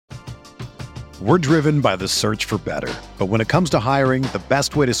We're driven by the search for better. But when it comes to hiring, the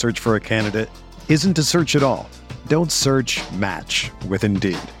best way to search for a candidate isn't to search at all. Don't search, match with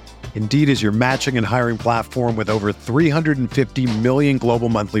Indeed. Indeed is your matching and hiring platform with over 350 million global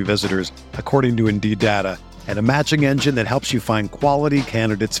monthly visitors, according to Indeed data, and a matching engine that helps you find quality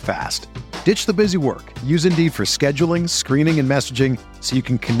candidates fast. Ditch the busy work. Use Indeed for scheduling, screening, and messaging so you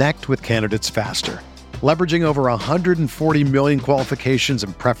can connect with candidates faster. Leveraging over 140 million qualifications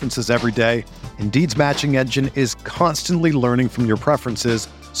and preferences every day, Indeed's matching engine is constantly learning from your preferences,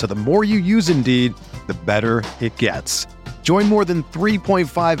 so the more you use Indeed, the better it gets. Join more than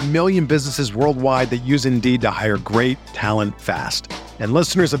 3.5 million businesses worldwide that use Indeed to hire great talent fast. And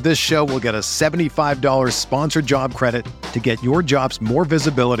listeners of this show will get a $75 sponsored job credit to get your jobs more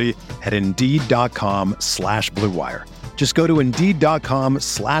visibility at Indeed.com/Blue Wire. Just go to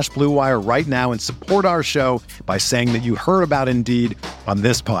Indeed.com/Blue Wire right now and support our show by saying that you heard about Indeed on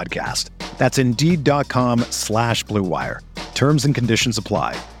this podcast. That's Indeed.com/Blue Wire. Terms and conditions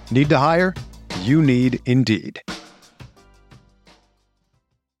apply. Need to hire? You need Indeed.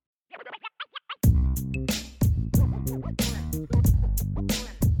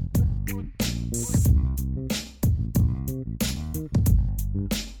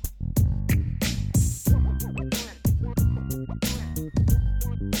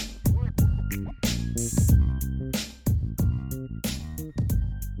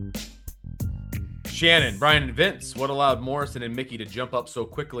 Shannon, Brian, and Vince, what allowed Morrison and Mickey to jump up so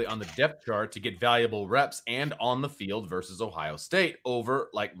quickly on the depth chart to get valuable reps and on the field versus Ohio State over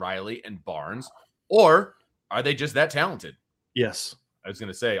like Riley and Barnes? Or are they just that talented? Yes. I was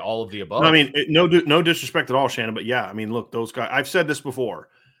going to say all of the above. I mean, no disrespect at all, Shannon, but yeah, I mean, look, those guys, I've said this before.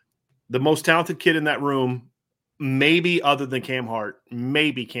 The most talented kid in that room, maybe other than Cam Hart,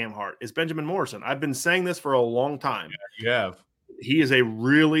 is Benjamin Morrison. I've been saying this for a long time. Yeah, you have. He is a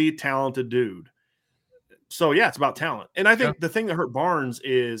really talented dude. So, yeah, it's about talent. And I think the thing that hurt Barnes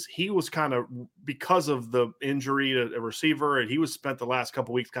is he was kind of, because of the injury to a receiver, and he was spent the last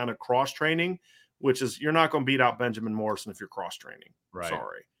couple of weeks kind of cross-training, which is you're not going to beat out Benjamin Morrison if you're cross-training. Right.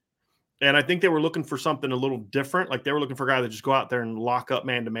 Sorry. And I think they were looking for something a little different. Like they were looking for a guy that just go out there and lock up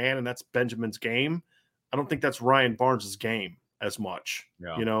man-to-man, and that's Benjamin's game. I don't think that's Ryan Barnes' game as much,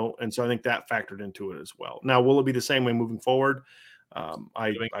 you know? And so I think that factored into it as well. Now, will it be the same way moving forward?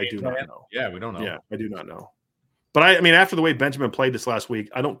 I do not know. Yeah, we don't know. Yeah, I do not know. But I mean, after the way Benjamin played this last week,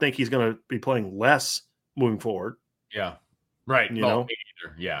 I don't think he's going to be playing less moving forward. Yeah, right. You know,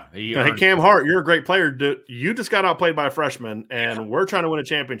 either. Yeah. Hey, Cam Hart, you're a great player. You just got outplayed by a freshman, and we're trying to win a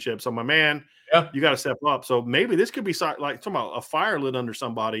championship. So, my man, you got to step up. So maybe this could be like talking about a fire lit under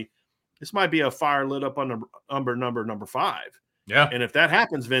somebody. This might be a fire lit up under number 5. Yeah. And if that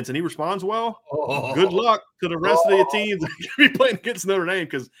happens, Vince, and he responds well, good luck to the rest of the teams that be playing against Notre Dame,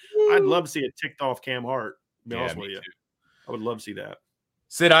 because I'd love to see a ticked off Cam Hart. To be honest with you. I would love to see that.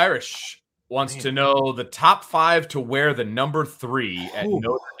 Sid Irish wants to know the top 5 to wear the number 3 at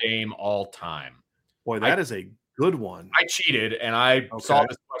Notre Dame all time. Boy, that is a good one. I cheated, and I saw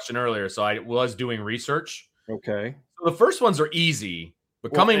this question earlier, so I was doing research. Okay. So the first ones are easy.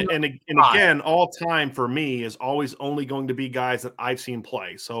 But and again, all time for me is always only going to be guys that I've seen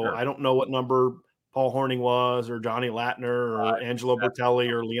play. So I don't know what number Paul Hornung was, or Johnny Latner, or Angelo Bertelli,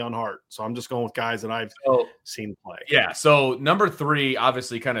 or Leon Hart. So I'm just going with guys that I've seen play. Yeah. So number 3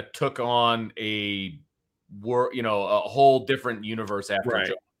 obviously kind of took on a whole different universe after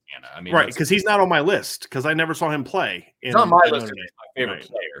Joe Montana. I mean, right, because he's not on my list because I never saw him play. He's on my list. He's my favorite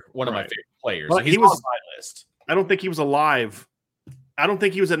player, one of my favorite players. But he's on my list. I don't think he was alive. I don't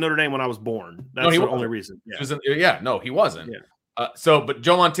think he was at Notre Dame when I was born. That's the only reason. Yeah. He wasn't. Yeah. But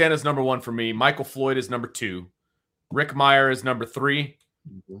Joe Montana is number 1 for me. Michael Floyd is number 2. Rick Meyer is number 3.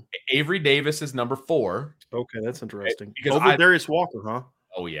 Mm-hmm. Avery Davis is number 4. Okay, that's interesting. Over Darius Walker, huh?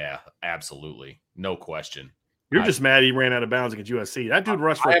 Oh, yeah, absolutely. No question. You're just mad he ran out of bounds against USC. That dude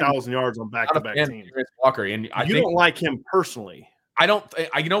rushed for 1,000 yards on back-to-back teams. Darius Walker, and you don't like him personally. I don't.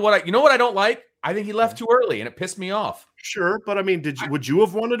 You know what I don't like? I think he left too early, and it pissed me off. Sure, but I mean, would you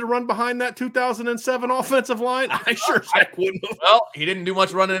have wanted to run behind that 2007 offensive line? I sure wouldn't have. Well, he didn't do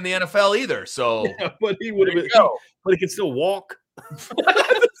much running in the NFL either, so. Yeah, but he would have. But he can still walk.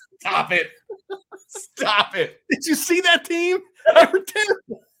 Stop it! Stop it! Did you see that team? They were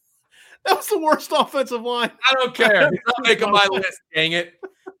terrible. That was the worst offensive line. I don't care. He's not making my list. Dang it!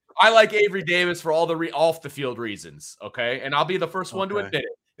 I like Avery Davis for all the off the field reasons. Okay, and I'll be the first one to admit it.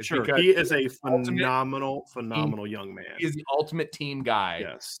 Sure, he is a phenomenal young man. He is the ultimate team guy.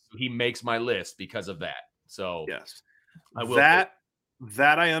 Yes, he makes my list because of that. So yes, I will. That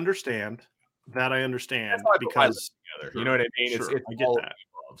I understand. That I understand because you know what I mean. Sure, it's I get that.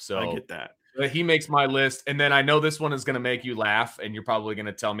 So I get that. He makes my list. And then I know this one is going to make you laugh, and you're probably going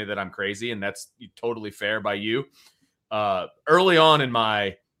to tell me that I'm crazy, and that's totally fair by you. Early on in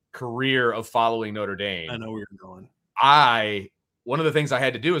my career of following Notre Dame, I know where you're going. One of the things I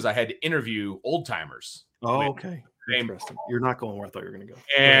had to do is I had to interview old timers. Oh, okay. Interesting. You're not going where I thought you were going to go.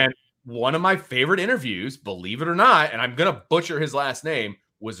 And one of my favorite interviews, believe it or not, and I'm going to butcher his last name,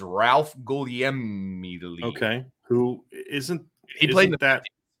 was Ralph Guglielmi. Okay. Who isn't he played in the 50s.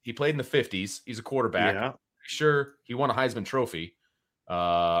 He played in the 50s. He's a quarterback. Yeah. Sure, he won a Heisman Trophy.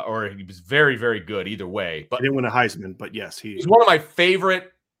 Or he was very, very good either way. But he didn't win a Heisman, but yes, he's one of my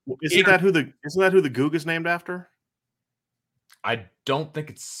favorite. Isn't that who the Goog is named after? I don't think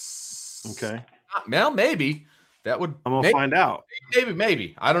it's okay. Well, maybe that would. I'm gonna find out.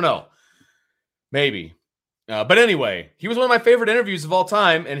 Maybe I don't know. Maybe, but anyway, he was one of my favorite interviews of all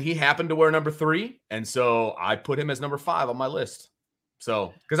time, and he happened to wear number 3, and so I put him as number 5 on my list.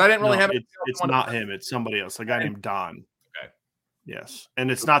 So because I didn't really have it's not him. It's somebody else. A guy named Don. Okay. Yes, and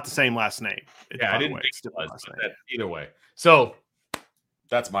it's not the same last name. I didn't think it was either way. So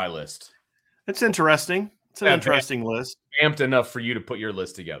that's my list. It's interesting. It's an interesting list. Amped enough for you to put your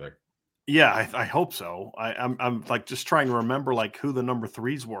list together. Yeah, I hope so. I'm like just trying to remember like who the number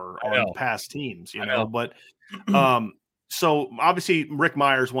 3s were on past teams, you know. But so obviously Rick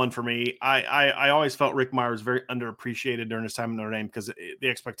Miers won for me. I always felt Rick Miers was very underappreciated during his time in Notre Dame because the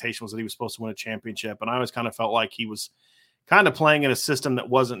expectation was that he was supposed to win a championship, and I always kind of felt like he was kind of playing in a system that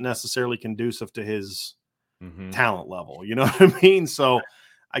wasn't necessarily conducive to his talent level. You know what I mean? So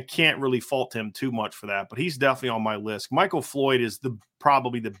I can't really fault him too much for that, but he's definitely on my list. Michael Floyd is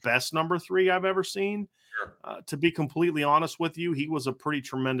probably the best number 3 I've ever seen. Sure. To be completely honest with you, he was a pretty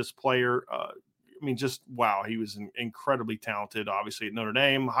tremendous player. I mean, just wow, he was incredibly talented. Obviously at Notre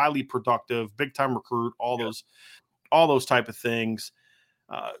Dame, highly productive, big time recruit, all those type of things.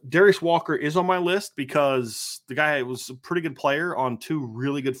 Darius Walker is on my list because the guy was a pretty good player on 2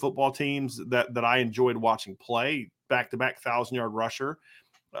 really good football teams that I enjoyed watching play. Back-to-back 1,000-yard rusher.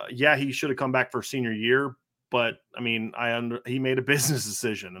 He should have come back for senior year, but I mean, he made a business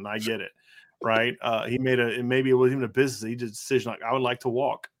decision, and I get it, right? Maybe it wasn't even a business. He did a decision like I would like to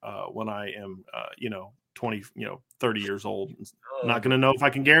walk when I am, 20, 30 years old. I'm not going to know if I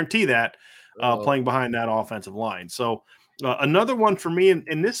can guarantee that playing behind that offensive line. So another one for me,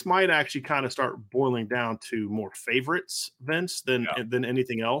 and this might actually kind of start boiling down to more favorites, Vince, than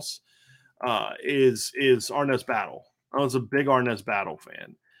anything else, is Arnaz Battle. I was a big Arnaz Battle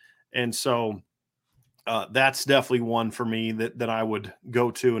fan. And so that's definitely one for me that I would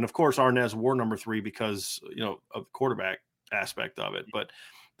go to. And of course, Arnaz wore number 3 because, of the quarterback aspect of it. But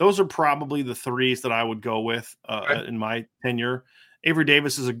those are probably the 3s that I would go with in my tenure. Avery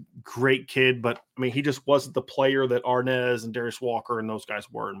Davis is a great kid, but I mean, he just wasn't the player that Arnaz and Darius Walker and those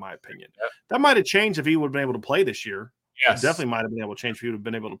guys were, in my opinion. Yep. That might have changed if he would have been able to play this year. Yes. Definitely might have been able to change if he would have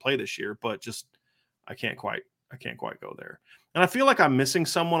been able to play this year, but just I can't quite go there. And I feel like I'm missing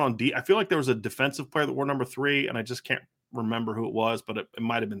someone on D. I feel like there was a defensive player that wore number 3, and I just can't remember who it was, but it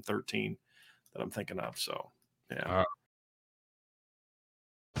might have been 13 that I'm thinking of. So, yeah.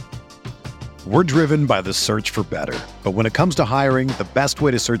 We're driven by the search for better. But when it comes to hiring, the best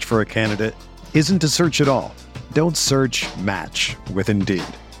way to search for a candidate isn't to search at all. Don't search, match with Indeed.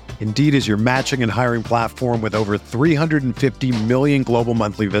 Indeed is your matching and hiring platform with over 350 million global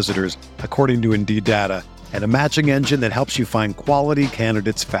monthly visitors, according to Indeed data, and a matching engine that helps you find quality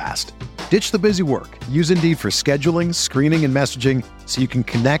candidates fast. Ditch the busy work. Use Indeed for scheduling, screening, and messaging so you can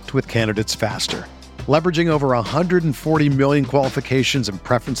connect with candidates faster. Leveraging over 140 million qualifications and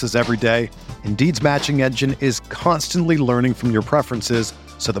preferences every day, Indeed's matching engine is constantly learning from your preferences,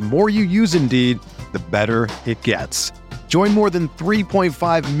 so the more you use Indeed, the better it gets. Join more than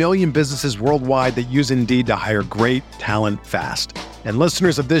 3.5 million businesses worldwide that use Indeed to hire great talent fast. And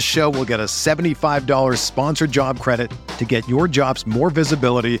listeners of this show will get a $75 sponsored job credit to get your jobs more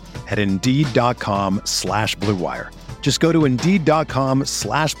visibility at Indeed.com/Blue Wire. Just go to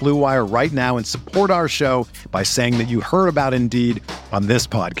Indeed.com/Blue Wire right now and support our show by saying that you heard about Indeed on this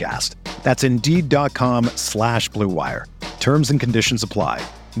podcast. That's Indeed.com/Blue Wire. Terms and conditions apply.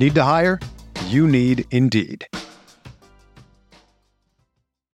 Need to hire? You need Indeed.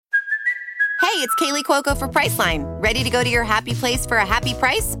 Hey, it's Kaylee Cuoco for Priceline. Ready to go to your happy place for a happy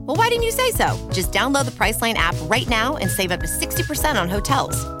price? Well, why didn't you say so? Just download the Priceline app right now and save up to 60% on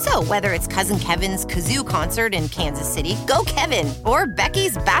hotels. So whether it's Cousin Kevin's Kazoo Concert in Kansas City, go Kevin, or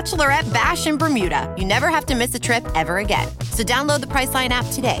Becky's Bachelorette Bash in Bermuda, you never have to miss a trip ever again. So download the Priceline app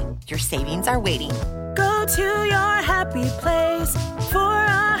today. Your savings are waiting. Go to your happy place for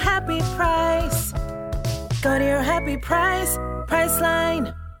a happy price. Go to your happy price,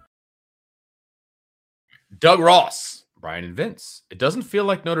 Priceline. Doug Ross, Brian and Vince. It doesn't feel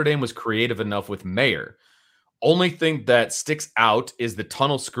like Notre Dame was creative enough with Mayer. Only thing that sticks out is the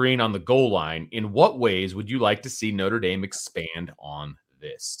tunnel screen on the goal line. In what ways would you like to see Notre Dame expand on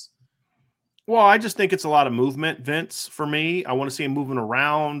this? Well, I just think it's a lot of movement, Vince, for me. I want to see him moving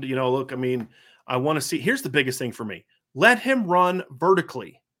around. Look, I mean, I want to see – here's the biggest thing for me. Let him run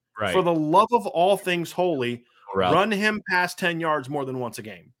vertically. Right. For the love of all things holy, run him past 10 yards more than once a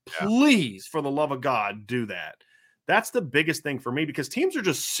game. Please, for the love of God, do that. That's the biggest thing for me because teams are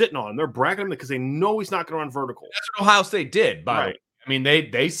just sitting on him. They're bracketing him because they know he's not going to run vertical. That's what Ohio State did, by the way. I mean,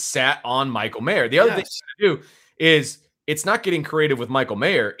 they sat on Michael Mayer. The other thing you got to do is it's not getting creative with Michael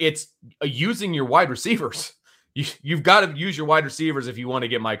Mayer. It's using your wide receivers. You've got to use your wide receivers if you want to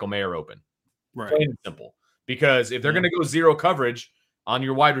get Michael Mayer open. Right. Plain and simple. Because if they're going to go zero coverage on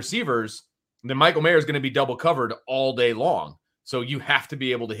your wide receivers, then Michael Mayer is going to be double covered all day long. So you have to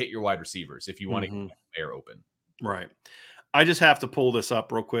be able to hit your wide receivers if you want to get Michael Mayer open. Right. I just have to pull this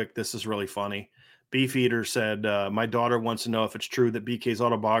up real quick. This is really funny. Beefeater said, my daughter wants to know if it's true that BK's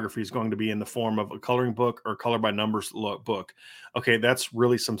autobiography is going to be in the form of a coloring book or color by numbers book. Okay, that's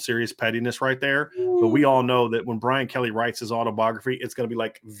really some serious pettiness right there. But we all know that when Brian Kelly writes his autobiography, it's going to be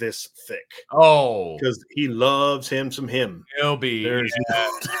like this thick. Oh. Because he loves him some him. He'll be. There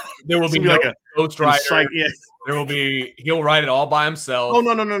will be no like a ghostwriter. There will be. He'll write it all by himself. Oh,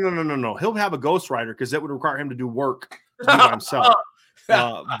 no. He'll have a ghostwriter because that would require him to do work to do by himself.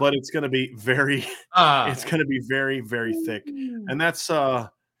 But it's going to be very, it's going to be very, very thick. And that's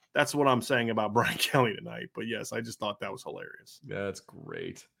what I'm saying about Brian Kelly tonight. But yes, I just thought that was hilarious. That's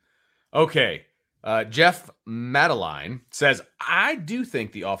great. Okay. Jeff Madeline says, I do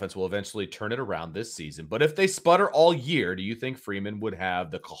think the offense will eventually turn it around this season, but if they sputter all year, do you think Freeman would have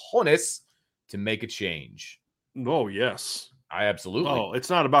the cojones to make a change? Oh, yes. I absolutely. Oh, it's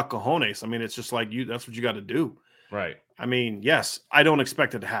not about cojones. I mean, it's just like that's what you got to do. Right. I mean, yes, I don't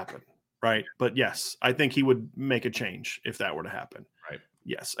expect it to happen. Right. But yes, I think he would make a change if that were to happen. Right.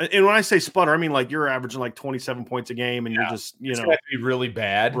 Yes. And when I say sputter, I mean, like you're averaging like 27 points a game and you're just, it's going to be really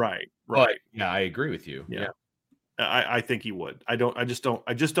bad. Right. But, yeah, I agree with you. Yeah. I think he would. I just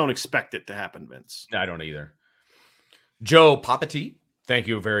don't expect it to happen, Vince. I don't either. Joe Papati, thank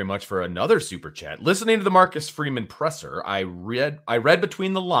you very much for another super chat. Listening to the Marcus Freeman presser, I read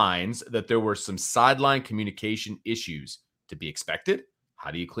between the lines that there were some sideline communication issues to be expected.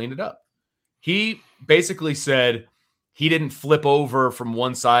 How do you clean it up? He basically said he didn't flip over from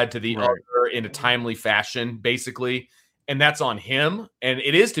one side to the other in a timely fashion, basically. And that's on him. And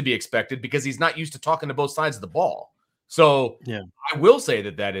it is to be expected because he's not used to talking to both sides of the ball. So I will say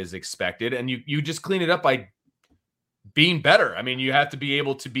that is expected. And you just clean it up by being better. I mean, you have to be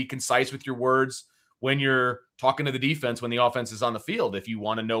able to be concise with your words when you're talking to the defense, when the offense is on the field, if you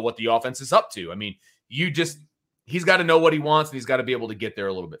want to know what the offense is up to. I mean, he's got to know what he wants and he's got to be able to get there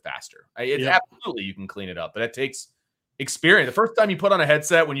a little bit faster. Absolutely, you can clean it up, but that takes experience. The first time you put on a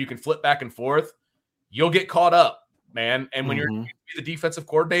headset when you can flip back and forth, you'll get caught up, man. And when you're the defensive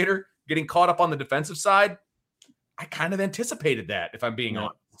coordinator, getting caught up on the defensive side, I kind of anticipated that, if I'm being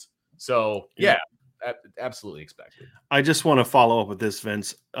honest. So, absolutely expected. I just want to follow up with this,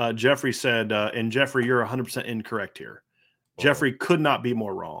 Vince. Jeffrey said, and Jeffrey, you're 100% incorrect here. Whoa. Jeffrey could not be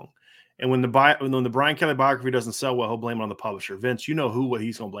more wrong. And when the Brian Kelly biography doesn't sell well, he'll blame it on the publisher. Vince, you know what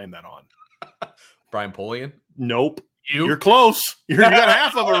he's going to blame that on. Brian Polian? Nope. You're close. You got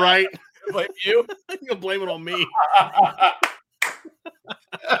half of it right. Blame you? You'll blame it on me.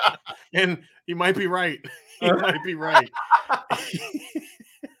 And you might be right. You might be right.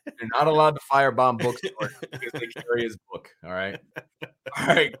 You're not allowed to firebomb bookstore because they carry his book. All right. All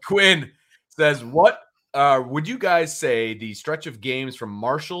right. Quinn says, what would you guys say the stretch of games from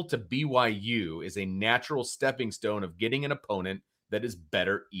Marshall to BYU is a natural stepping stone of getting an opponent that is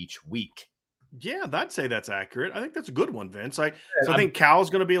better each week? Yeah, I'd say that's accurate. I think that's a good one, Vince. I think Cal's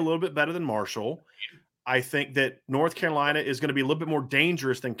going to be a little bit better than Marshall. I think that North Carolina is going to be a little bit more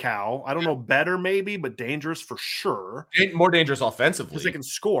dangerous than Cal. I don't know, better maybe, but dangerous for sure. More dangerous offensively. Because they can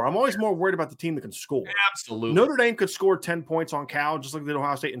score. I'm always more worried about the team that can score. Absolutely. Notre Dame could score 10 points on Cal, just like they did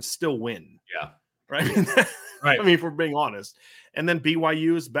Ohio State, and still win. Yeah. Right? Right. I mean, if we're being honest. And then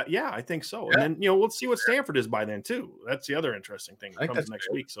BYU is I think so. Yeah. And then, we'll see what Stanford is by then, too. That's the other interesting thing that comes next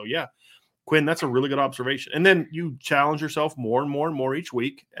week. So, Quinn, that's a really good observation. And then you challenge yourself more and more and more each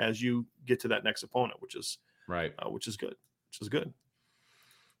week as you get to that next opponent, which is right. Which is good.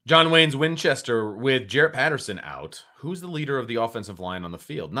 John Wayne's Winchester, with Jarrett Patterson out, who's the leader of the offensive line on the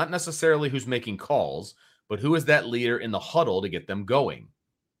field? Not necessarily who's making calls, but who is that leader in the huddle to get them going?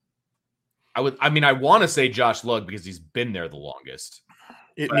 I want to say Josh Lugg because he's been there the longest.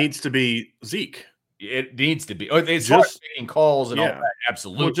 It needs to be Zeke. It needs to be. It's just making calls and all that.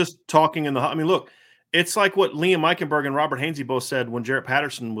 Absolutely. Well, just talking in the. I mean, look, it's like what Liam Eichenberg and Robert Hainsey both said when Jarrett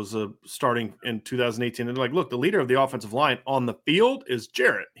Patterson was starting in 2018. They're like, look, the leader of the offensive line on the field is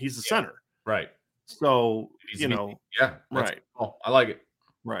Jarrett. He's the center. Right. So, right. Cool. I like it.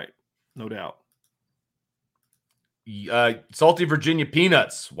 Right. No doubt. Salty Virginia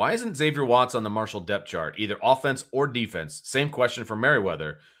Peanuts. Why isn't Xavier Watts on the Marshall depth chart, either offense or defense? Same question for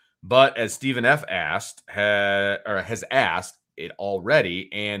Merriweather. But as Stephen F. has asked it already,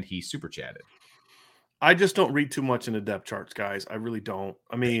 and he super chatted. I just don't read too much into depth charts, guys. I really don't.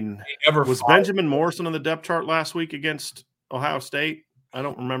 I mean, was Benjamin Morrison on the depth chart last week against Ohio State? I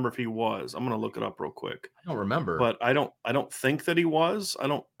don't remember if he was. I'm going to look it up real quick. I don't remember, but I don't think that he was. I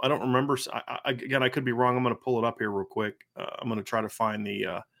don't remember. Again, I could be wrong. I'm going to pull it up here real quick. I'm going to try to find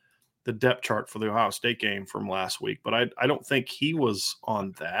the depth chart for the Ohio State game from last week, but I don't think he was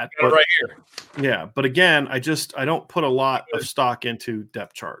on that. But, right here. Yeah, but again, I don't put a lot of stock into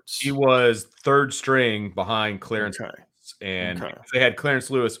depth charts. He was third string behind Clarence Lewis, and they had Clarence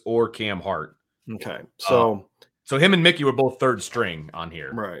Lewis or Cam Hart. Okay, so him and Mickey were both third string on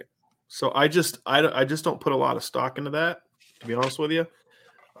here. Right. So I just don't put a lot of stock into that, to be honest with you.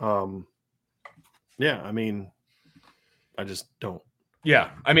 Yeah, I mean, I just don't.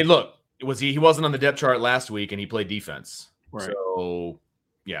 Yeah. I mean, look, he wasn't on the depth chart last week and he played defense. Right. So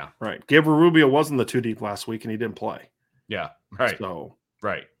yeah. Right. Gabriel Rubio wasn't the 2 deep last week and he didn't play. Yeah. Right. So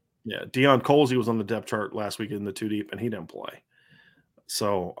right. Yeah. Deion Colsey was on the depth chart last week in the 2 deep and he didn't play.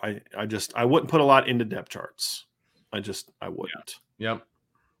 So I wouldn't put a lot into depth charts. I wouldn't. Yep.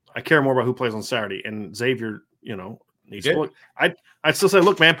 I care more about who plays on Saturday. And Xavier, needs to look. I'd still say,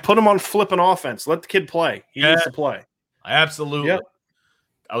 look, man, put him on flipping offense. Let the kid play. He needs to play. Absolutely. Yep.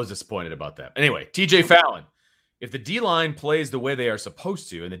 I was disappointed about that. Anyway, TJ Fallon. If the D-line plays the way they are supposed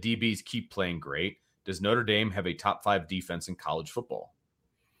to and the DBs keep playing great, does Notre Dame have a top 5 defense in college football?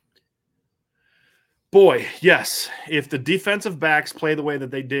 Boy, yes. If the defensive backs play the way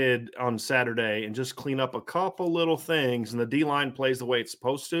that they did on Saturday and just clean up a couple little things and the D-line plays the way it's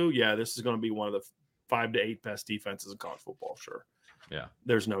supposed to, yeah, this is going to be one of the 5 to 8 best defenses in college football, sure. Yeah.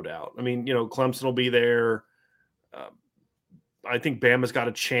 There's no doubt. I mean, Clemson will be there. I think Bama's got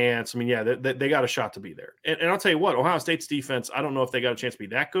a chance. I mean, yeah, they got a shot to be there. And I'll tell you what, Ohio State's defense, I don't know if they got a chance to be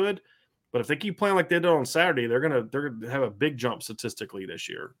that good, but if they keep playing like they did on Saturday, they're gonna have a big jump statistically this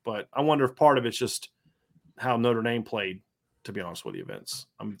year. But I wonder if part of it's just how Notre Dame played, to be honest with you, Vince.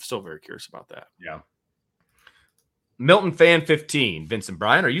 I'm still very curious about that. Yeah. Milton Fan 15. Vincent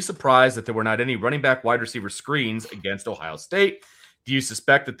Bryan, are you surprised that there were not any running back wide receiver screens against Ohio State? Do you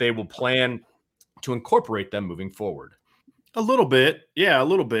suspect that they will plan to incorporate them moving forward? A little bit. Yeah, a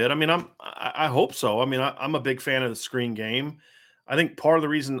little bit. I mean, I hope so. I mean, I'm a big fan of the screen game. I think part of the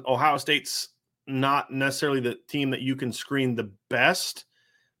reason Ohio State's not necessarily the team that you can screen the best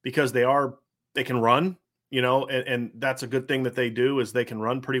because they can run, and that's a good thing that they do is they can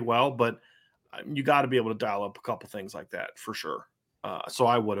run pretty well, but you got to be able to dial up a couple things like that for sure. So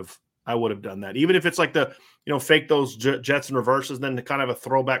I would have done that. Even if it's like the, fake those jets and reverses, then to kind of a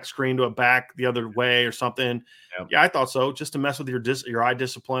throwback screen to a back the other way or something. Yeah, I thought so. Just to mess with your eye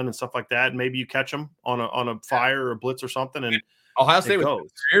discipline and stuff like that. And maybe you catch them on a fire or a blitz or something. And Ohio State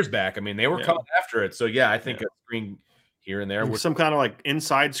was years back. I mean, they were coming after it. So yeah, I think a screen here and there with some kind of like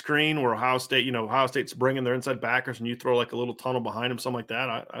inside screen where Ohio State's bringing their inside backers and you throw like a little tunnel behind them, something like that.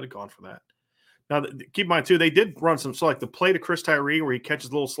 I'd have gone for that. Now, keep in mind, too, they did run like the play to Chris Tyree where he catches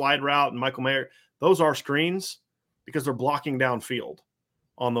a little slide route and Michael Mayer, those are screens because they're blocking downfield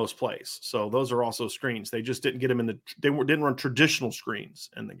on those plays. So those are also screens. They just didn't get them didn't run traditional screens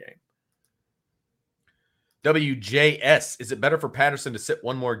in the game. WJS, is it better for Patterson to sit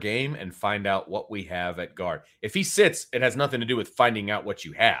one more game and find out what we have at guard? If he sits, it has nothing to do with finding out what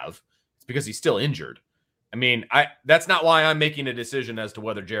you have. It's because he's still injured. I mean, that's not why I'm making a decision as to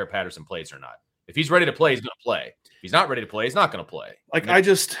whether Jarrett Patterson plays or not. If he's ready to play, he's going to play. If he's not ready to play, he's not going to play.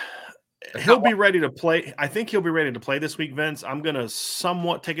 He'll be ready to play. I think he'll be ready to play this week, Vince. I'm going to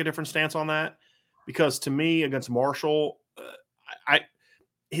somewhat take a different stance on that because to me, against Marshall,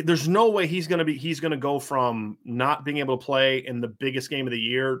 there's no way he's going to go from not being able to play in the biggest game of the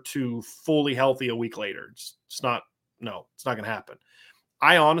year to fully healthy a week later. It's not going to happen.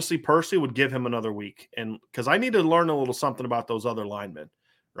 I honestly, personally would give him another week. And because I need to learn a little something about those other linemen.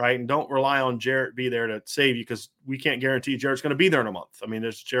 Right. And don't rely on Jarrett be there to save you because we can't guarantee Jarrett's going to be there in a month. I mean,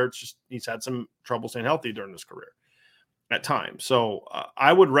 he's had some trouble staying healthy during his career at times. So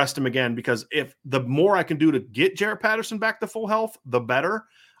I would rest him again because if the more I can do to get Jarrett Patterson back to full health, the better.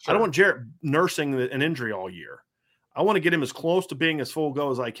 Sure. I don't want Jarrett nursing an injury all year. I want to get him as close to being as full go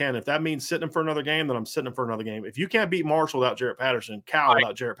as I can. If that means sitting him for another game, then I'm sitting him for another game. If you can't beat Marshall without Jarrett Patterson, Cal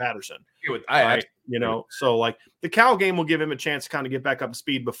without Jarrett Patterson, right? So like the Cal game will give him a chance to kind of get back up to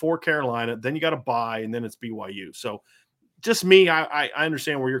speed before Carolina. Then you got to bye, and then it's BYU. So just me, I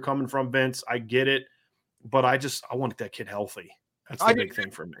understand where you're coming from, Vince. I get it, but I want that kid healthy. That's the big thing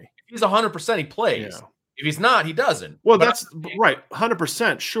for me. If he's 100%, he plays. Yeah. If he's not, he doesn't. Well, that's right.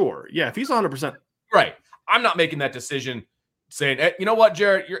 100%, sure. Yeah, if he's 100%. Right. I'm not making that decision saying, hey, you know what,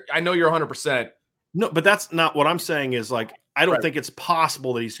 Jarrett, I know you're 100%. No, but that's not what I'm saying is like, I don't think it's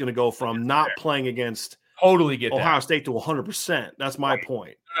possible that he's going to go from not playing against Ohio State to 100%. That's my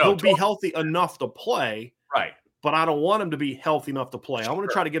point. He'll be healthy enough to play. Right. But I don't want him to be healthy enough to play. I want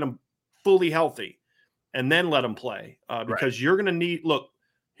to try to get him fully healthy and then let him play because you're going to need – look,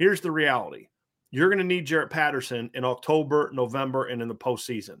 here's the reality. You're going to need Jarrett Patterson in October, November, and in the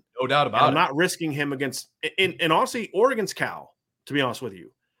postseason. No doubt about it. I'm not risking him against – and honestly, Oregon's Cal, to be honest with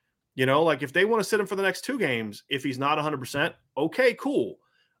you. You know, like if they want to sit him for the next 2 games, if he's not 100%, okay, cool.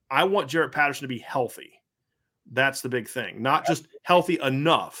 I want Jarrett Patterson to be healthy. That's the big thing. Not just healthy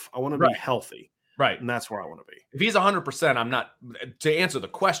enough. I want to be healthy. Right. And that's where I want to be. If he's 100%, I'm not – to answer the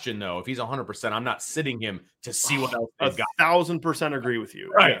question, though, if he's 100%, I'm not sitting him to see what else they've got. 1,000% agree with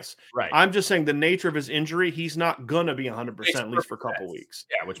you. Right. Yes. Right. I'm just saying the nature of his injury, he's not going to be 100% at least for a couple weeks.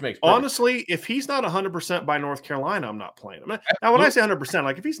 Yeah, which makes – honestly, if he's not 100% by North Carolina, I'm not playing him. Now, when I say 100%,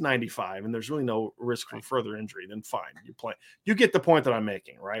 like if he's 95 and there's really no risk for further injury, then fine. You play. You get the point that I'm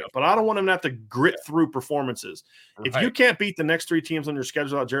making, right? But I don't want him to have to grit through performances. If you can't beat the next 3 teams on your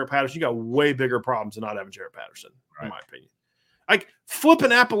schedule without Jarrett Patterson, you got way bigger problems than not having Jarrett Patterson, in my opinion. Like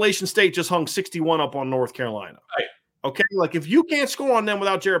flipping Appalachian State just hung 61 up on North Carolina. Right. Okay, like if you can't score on them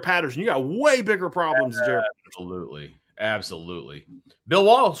without Jarrett Patterson, you got way bigger problems than Jarrett Patterson. Absolutely. Bill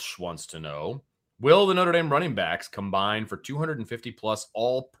Walsh wants to know, will the Notre Dame running backs combine for 250 plus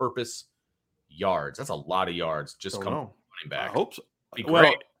all-purpose yards? That's a lot of yards just coming from running back. I hope so.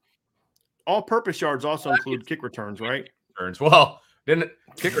 Well, all-purpose yards also include kick returns, right? Well, then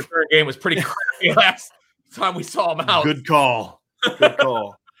kick return game was pretty crappy last time we saw him out. Good call. Good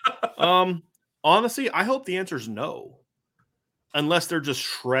call. Honestly, I hope the answer is no, unless they're just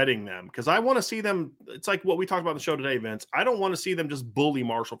shredding them. Because I want to see them. It's like what we talked about on the show today, Vince. I don't want to see them just bully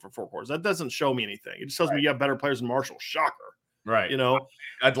Marshall for 4 quarters. That doesn't show me anything. It just tells me you have better players than Marshall. Shocker. Right. You know,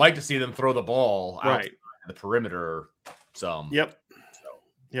 I'd like to see them throw the ball out the perimeter. Yep.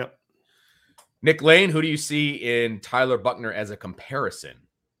 Nick Lane, who do you see in Tyler Buchner as a comparison?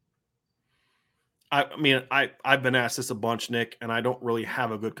 I mean, I've been asked this a bunch, Nick, and I don't really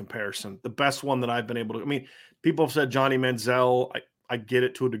have a good comparison. The best one that I've been able to, I mean, people have said Johnny Manziel. I get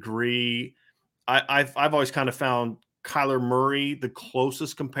it to a degree. I've always kind of found Kyler Murray the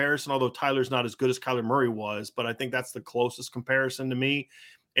closest comparison, although Tyler's not as good as Kyler Murray was, but I think that's the closest comparison to me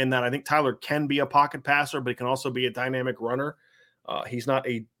in that I think Tyler can be a pocket passer, but he can also be a dynamic runner. He's not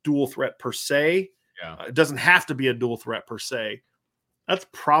a dual threat per se. Yeah. It doesn't have to be a dual threat per se. That's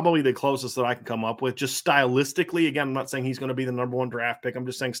probably the closest that I can come up with. Just stylistically, again, I'm not saying he's going to be the number 1 draft pick. I'm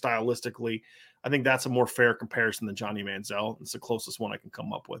just saying stylistically, I think that's a more fair comparison than Johnny Manziel. It's the closest one I can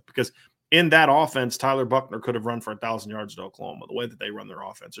come up with because in that offense, Tyler Buchner could have run for 1,000 yards at Oklahoma, the way that they run their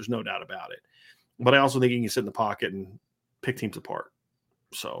offense. There's no doubt about it. But I also think he can sit in the pocket and pick teams apart.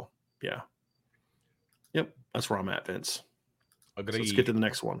 So, yeah. Yep, that's where I'm at, Vince. Agreed. So let's get to the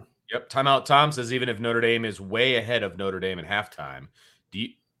next one. Yep. Timeout Tom says even if Notre Dame is way ahead of Notre Dame at halftime,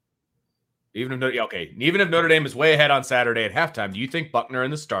 even if Notre Dame is way ahead on Saturday at halftime, do you think Buchner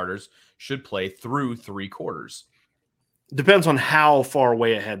and the starters should play through 3 quarters? Depends on how far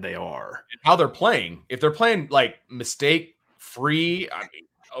way ahead they are. And how they're playing. If they're playing like mistake free, I mean,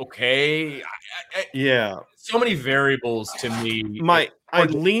 okay. Yeah. So many variables to me. I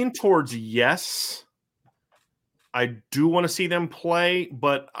lean towards yes. I do want to see them play,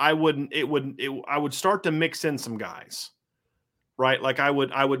 but I would start to mix in some guys, right? Like I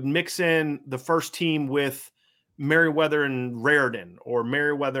would mix in the first team with Merriweather and Raridan or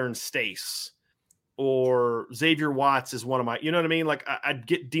Merriweather and Stace or Xavier Watts is one of my, you know what I mean? Like I'd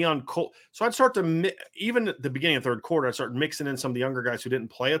get Deion Cole. So I'd start to, even at the beginning of 3rd quarter, I'd start mixing in some of the younger guys who didn't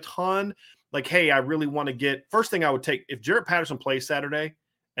play a ton. Like, hey, I really want to get, first thing I would take, if Jarrett Patterson plays Saturday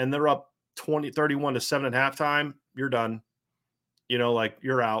and they're up 31-7 at halftime, you're done. You know, like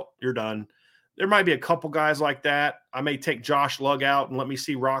you're out, you're done. There might be a couple guys like that. I may take Josh Lugg out and let me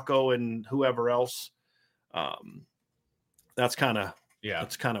see Rocco and whoever else. That's kind of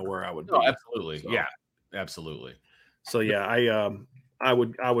where I would be. Absolutely. So, yeah, absolutely. So yeah, I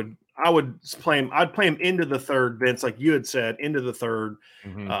would I'd play him into the third, Vince, like you had said, into the third.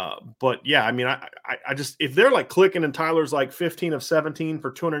 But yeah, I mean, I just, if they're like clicking and Tyler's like 15 of 17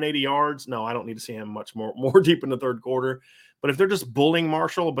 for 280 yards, no, I don't need to see him much more deep in the third quarter. But if they're just bullying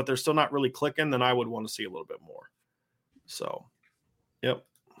Marshall, but they're still not really clicking, then I would want to see a little bit more. So, yep.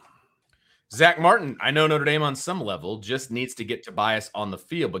 Zach Martin, I know Notre Dame on some level just needs to get Tobias on the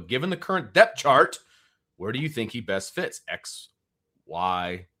field, but given the current depth chart, where do you think he best fits? X,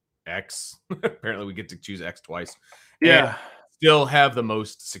 Y, X. Apparently we get to choose X twice. Yeah. And still have the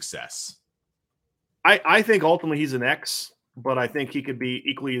most success. I think ultimately he's an X, but I think he could be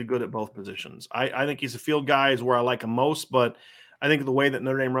equally good at both positions. I think he's a field guy is where I like him most, but I think the way that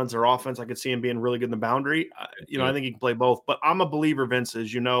Notre Dame runs their offense, I could see him being really good in the boundary. I think he can play both, but I'm a believer, Vince,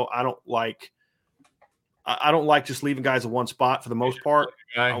 as you know, I don't like just leaving guys in one spot for the most part.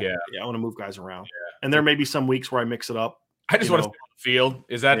 I want to move guys around. Yeah. And there may be some weeks where I mix it up. I just want to see him on the field.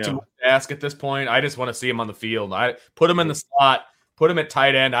 Is that too much to ask at this point? I just want to see him on the field. I put him in the slot, put him at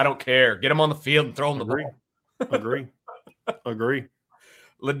tight end. I don't care. Get him on the field and throw him the ball. Agree.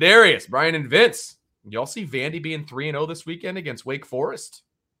 Ladarius, Brian, and Vince. Y'all see Vandy being 3-0 this weekend against Wake Forest?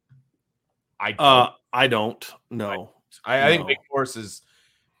 I don't. No. I think Wake Forest is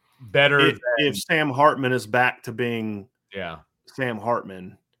better if Sam Hartman is back to being Sam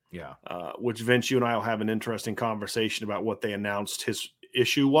Hartman. Yeah. Which Vince, you and I will have an interesting conversation about what they announced his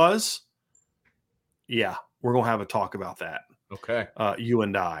issue was. Yeah, we're going to have a talk about that. Okay. You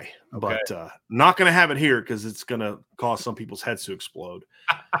and I. Okay. But not going to have it here because it's going to cause some people's heads to explode.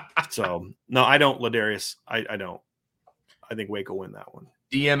 So, no, I don't, Ladarius. I don't. I think Wake will win that one.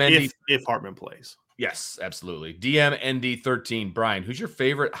 DMND. If Hartman plays. Yes, absolutely. DMND13. Brian, who's your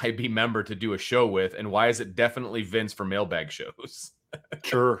favorite IB member to do a show with, and why is it definitely Vince for mailbag shows?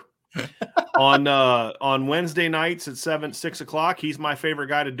 Sure. On Wednesday nights at 6 o'clock, he's my favorite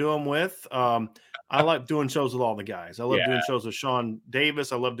guy to do them with. I like doing shows with all the guys. I love doing shows with Sean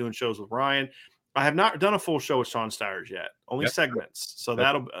Davis. I love doing shows with Ryan. I have not done a full show with Sean Stiers yet, only segments. So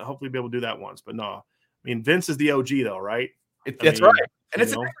that'll hopefully be able to do that once. But no, I mean, Vince is the OG though, right? That's right. And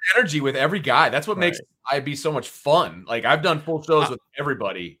it's a different energy with every guy. That's what makes IB so much fun. Like I've done full shows with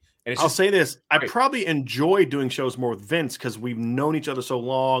everybody. And I'll say this. Great. I probably enjoy doing shows more with Vince because we've known each other so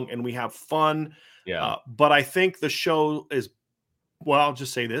long and we have fun. Yeah. But I think the show is, well, I'll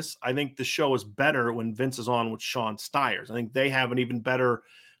just say this. I think the show is better when Vince is on with Sean Stiers. I think they have an even better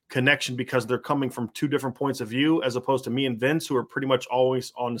connection because they're coming from two different points of view as opposed to me and Vince, who are pretty much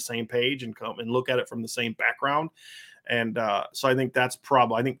always on the same page and come and look at it from the same background. And so I think that's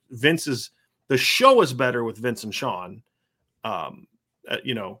I think the show is better with Vince and Sean.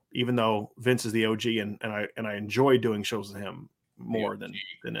 Even though Vince is the OG and I enjoy doing shows with him more than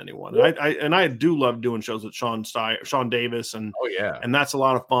anyone. And I do love doing shows with Sean Davis and and that's a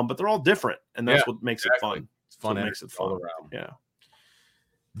lot of fun, but they're all different and that's what makes it fun. It's fun. It makes it fun. Yeah.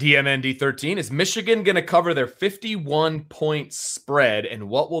 DMND 13, is Michigan going to cover their 51-point spread, and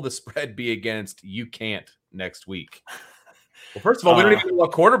what will the spread be against You Can't next week? Well, first of all, we don't even know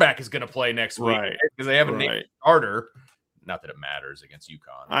what quarterback is going to play next week because they haven't named a starter. Not that it matters against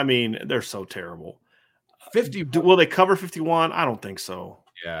UConn. I mean, they're so terrible. 50. Will they cover 51? I don't think so.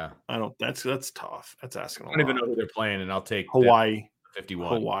 Yeah, I don't. That's tough. That's asking. I don't even know who they're playing, and I'll take Hawaii.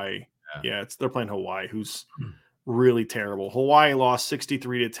 51. Hawaii. Yeah, they're playing Hawaii, who's really terrible. Hawaii lost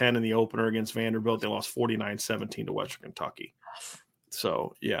 63-10 in the opener against Vanderbilt. They lost 49-17 to Western Kentucky.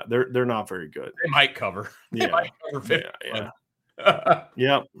 So yeah, they're not very good. They might cover. Yeah, they might cover 51. Yeah.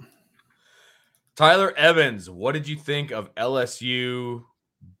 Yep. Tyler Evans, what did you think of LSU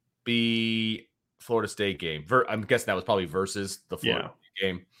Florida State game? I'm guessing that was probably versus the Florida State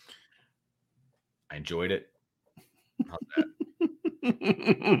game. I enjoyed it. How's that?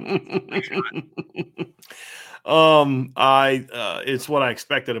 It's what I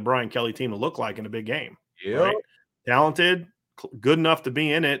expected a Brian Kelly team to look like in a big game. Yeah, right? Talented, good enough to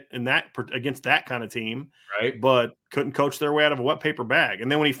be in it against that kind of team, right? But couldn't coach their way out of a wet paper bag.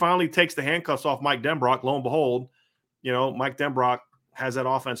 And then when he finally takes the handcuffs off Mike Denbrock, lo and behold, Mike Denbrock has that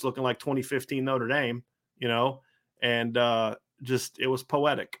offense looking like 2015 Notre Dame, and it was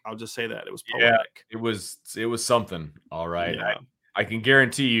poetic. I'll just say that it was poetic. Yeah, it was something. All right. Yeah. I can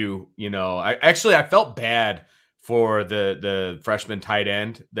guarantee you, I felt bad for the freshman tight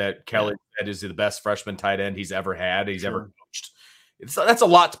end that Kelly said is the best freshman tight end he's ever had. He's ever coached. That's a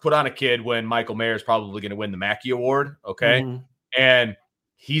lot to put on a kid when Michael Mayer is probably going to win the Mackey Award. Okay. Mm-hmm. And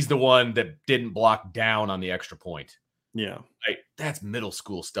he's the one that didn't block down on the extra point. Yeah. Like that's middle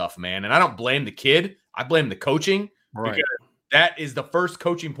school stuff, man. And I don't blame the kid. I blame the coaching. Right. Because that is the first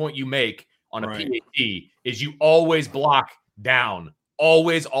coaching point you make on a PAT is you always block down.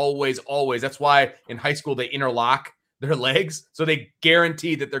 Always, always, always. That's why in high school they interlock their legs, so they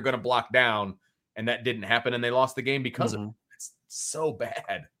guarantee that they're going to block down, and that didn't happen, and they lost the game because of it. It's so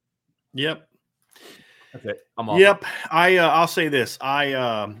bad. Yep. That's it. I'm off. Yep. I'll say this.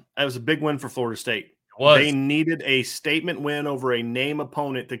 It was a big win for Florida State. They needed a statement win over a name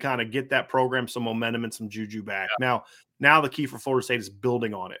opponent to kind of get that program some momentum and some juju back. Yeah. Now the key for Florida State is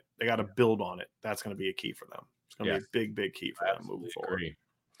building on it. They got to build on it. That's going to be a key for them. It's going to be a big, big key for them moving forward.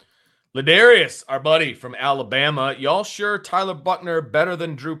 Ladarius, our buddy from Alabama, y'all sure Tyler Buchner better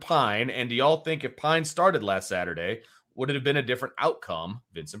than Drew Pine? And do y'all think if Pine started last Saturday, would it have been a different outcome,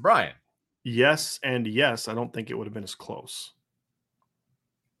 Vincent Bryan? Yes and yes. I don't think it would have been as close.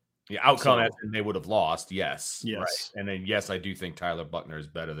 The outcome as in they would have lost, yes. Yes. Right. And then, yes, I do think Tyler Buchner is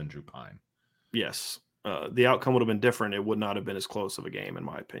better than Drew Pine. Yes. The outcome would have been different. It would not have been as close of a game, in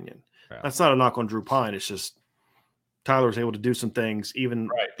my opinion. Yeah. That's not a knock on Drew Pine. It's just Tyler was able to do some things, even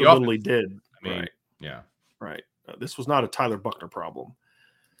the little he did. I mean, yeah. Right. This was not a Tyler Buchner problem.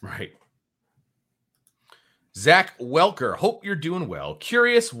 Right. Zach Welker, hope you're doing well.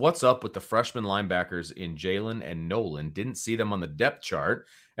 Curious what's up with the freshman linebackers in Jalen and Nolan. Didn't see them on the depth chart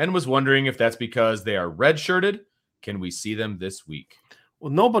and was wondering if that's because they are redshirted. Can we see them this week?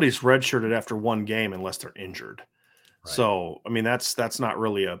 Well, nobody's redshirted after one game unless they're injured. Right. So, I mean, that's not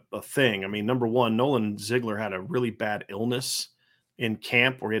really a thing. I mean, number one, Nolan Ziegler had a really bad illness in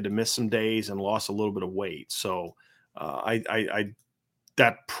camp where he had to miss some days and lost a little bit of weight. So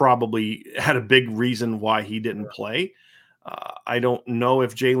that probably had a big reason why he didn't play. I don't know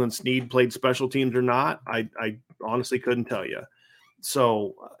if Jalen Sneed played special teams or not. I honestly couldn't tell you.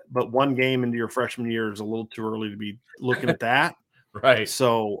 So, but one game into your freshman year is a little too early to be looking at that. Right.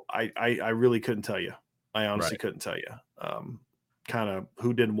 So I really couldn't tell you. I honestly couldn't tell you kind of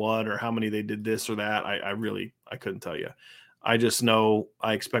who did what or how many they did this or that. I couldn't tell you. I just know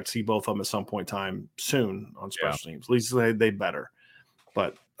I expect to see both of them at some point in time soon on special teams. At least they better.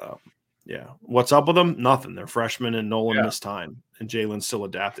 But, what's up with them? Nothing. They're freshmen and Nolan this time, and Jalen's still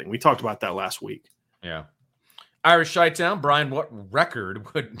adapting. We talked about that last week. Yeah. Irish Chi-Town, Brian, what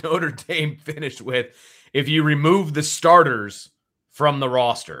record would Notre Dame finish with if you remove the starters from the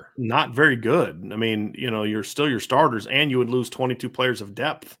roster? Not very good. I mean, you're still your starters, and you would lose 22 players of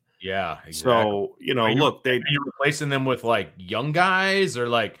depth. Yeah, exactly. So, look, are you replacing them with like young guys or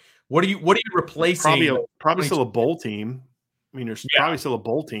like what are you replacing? Probably still a bowl team. I mean, you're probably still a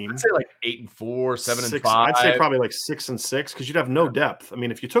bowl team. I'd say like 8-4, 7-5. I'd say probably like 6-6 because you'd have no depth. I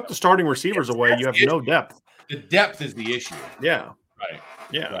mean, if you took the starting receivers away, you have no depth. The depth is the issue. Yeah. Right.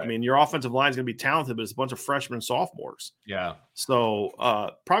 Yeah. Right. I mean, your offensive line is going to be talented, but it's a bunch of freshmen and sophomores. Yeah. So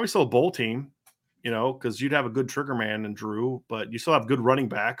probably still a bowl team, because you'd have a good trigger man in Drew, but you still have good running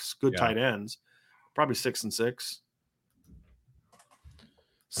backs, good tight ends. Probably 6-6.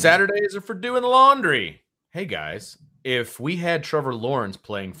 Saturdays are for doing laundry. Hey, guys. If we had Trevor Lawrence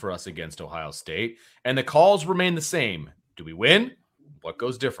playing for us against Ohio State and the calls remain the same, do we win? What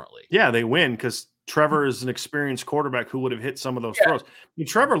goes differently? Yeah, they win because Trevor is an experienced quarterback who would have hit some of those throws. I mean,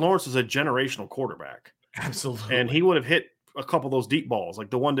 Trevor Lawrence is a generational quarterback. Absolutely. And he would have hit a couple of those deep balls,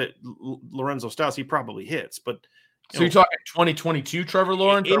 like the one that Lorenzo Styles, he probably hits. But you're talking 2022 Trevor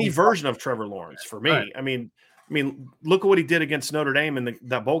Lawrence? Any version of Trevor Lawrence for me. Right. I mean, look at what he did against Notre Dame in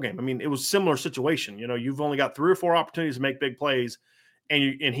that bowl game. I mean, it was a similar situation. You've only got 3 or 4 opportunities to make big plays,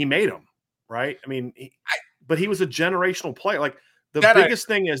 and he made them, right? I mean, but he was a generational player. Like the biggest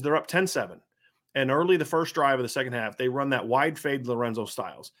thing is they're up 10-7, and early the first drive of the second half, they run that wide fade Lorenzo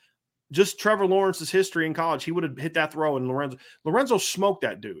Styles. Just Trevor Lawrence's history in college, he would have hit that throw, and Lorenzo smoked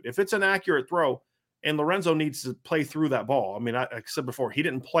that dude. If it's an accurate throw, and Lorenzo needs to play through that ball. I mean, like I said before, he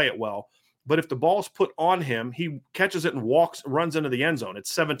didn't play it well. But if the ball's put on him, he catches it and runs into the end zone.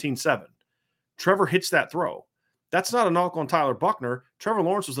 It's 17-7. Trevor hits that throw. That's not a knock on Tyler Buchner. Trevor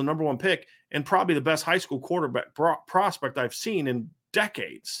Lawrence was the number 1 pick and probably the best high school quarterback prospect I've seen in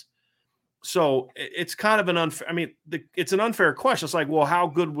decades. So it's kind of an unfair. I mean, it's an unfair question. It's like, well, how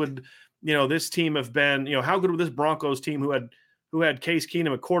good would this team have been? How good would this Broncos team who had Case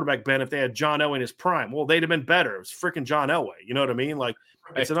Keenum at quarterback been if they had John Elway in his prime? Well, they'd have been better. It was freaking John Elway. You know what I mean? Like,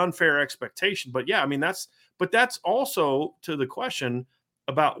 it's an unfair expectation. But yeah, I mean, that's also to the question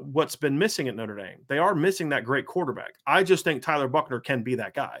about what's been missing at Notre Dame. They are missing that great quarterback. I just think Tyler Buchner can be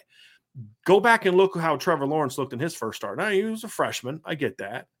that guy. Go back and look how Trevor Lawrence looked in his first start. Now, he was a freshman. I get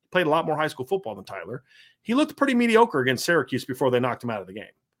that. Played a lot more high school football than Tyler. He looked pretty mediocre against Syracuse before they knocked him out of the game.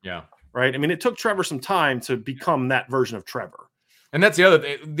 Yeah. Right? I mean, it took Trevor some time to become that version of Trevor. And that's the other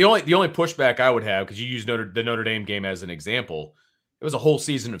thing. The only pushback I would have, because you used the Notre Dame game as an example, it was a whole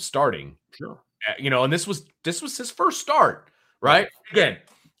season of starting. Sure. And this was his first start. right? Again,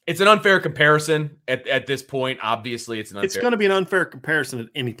 it's an unfair comparison at this point. Obviously, it's going to be an unfair comparison at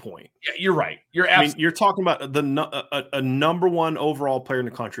any point. Yeah, you're right. You're talking about a number one overall player in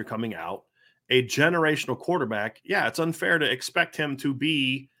the country coming out, a generational quarterback. Yeah, it's unfair to expect him to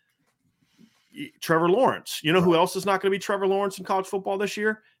be Trevor Lawrence. You know who else is not going to be Trevor Lawrence in college football this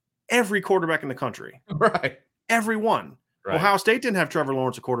year? Every quarterback in the country. Right. Everyone. Right. Ohio State didn't have Trevor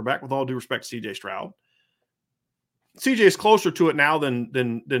Lawrence a quarterback, with all due respect to CJ Stroud. CJ is closer to it now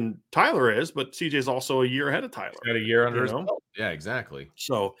than Tyler is, but CJ is also a year ahead of Tyler. Got a year under his belt. Yeah, exactly.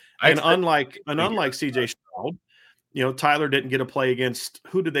 So, unlike CJ Stroud, Tyler didn't get a play against,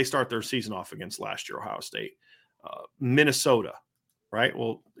 who did they start their season off against last year? Ohio State, Minnesota, right?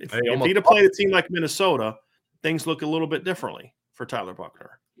 Well, if he'd have played a team like Minnesota, things look a little bit differently for Tyler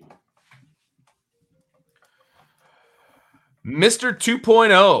Buchner. Mr.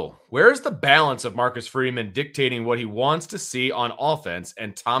 2.0, where's the balance of Marcus Freeman dictating what he wants to see on offense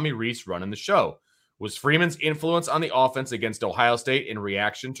and Tommy Rees running the show? Was Freeman's influence on the offense against Ohio State in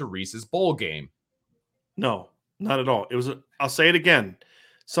reaction to Rees's bowl game? No, not at all. I'll say it again.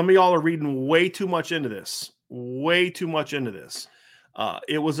 Some of y'all are reading way too much into this. It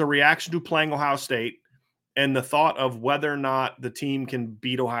was a reaction to playing Ohio State and the thought of whether or not the team can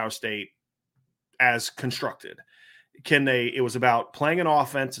beat Ohio State as constructed. It was about playing an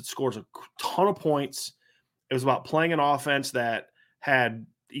offense that scores a ton of points. It was about playing an offense that had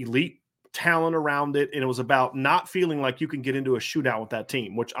elite talent around it. And it was about not feeling like you can get into a shootout with that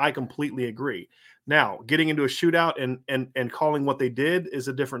team, which I completely agree. Now, getting into a shootout and calling what they did is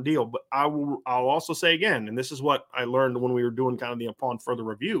a different deal. But I'll also say again, and this is what I learned when we were doing kind of the upon further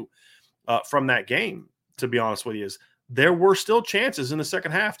review from that game, to be honest with you, is there were still chances in the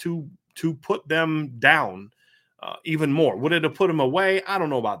second half to put them down even more. Would it have put him away? I don't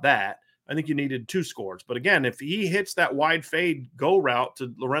know about that. I think you needed 2 scores. But again, if he hits that wide fade go route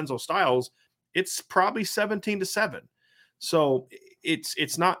to Lorenzo Styles, it's probably 17-7. So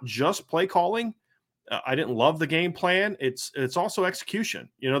it's not just play calling. I didn't love the game plan. It's also execution.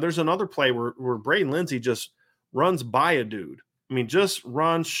 There's another play where Braden Lindsey just runs by a dude. Just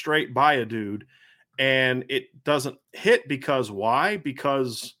runs straight by a dude, and it doesn't hit because why?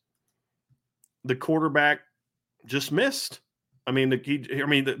 Because the quarterback just missed.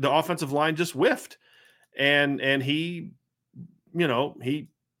 The offensive line just whiffed, and he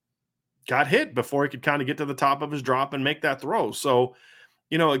got hit before he could kind of get to the top of his drop and make that throw. So,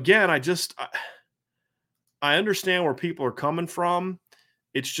 again, I understand where people are coming from.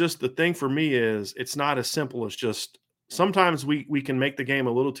 It's just the thing for me is it's not as simple as just sometimes we can make the game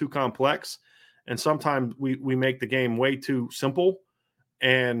a little too complex, and sometimes we make the game way too simple.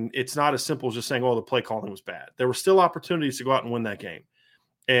 And it's not as simple as just saying, oh, the play calling was bad. There were still opportunities to go out and win that game.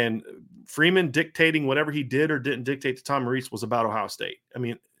 And Freeman dictating whatever he did or didn't dictate to Tom Rees was about Ohio State.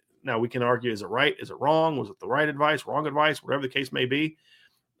 Now we can argue, is it right? Is it wrong? Was it the right advice, wrong advice, whatever the case may be?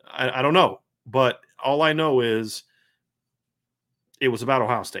 I don't know. But all I know is it was about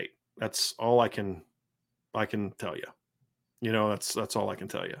Ohio State. That's all I can tell you. That's all I can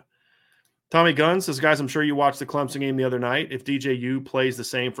tell you. Tommy Gunn says, guys, I'm sure you watched the Clemson game the other night. If DJU plays the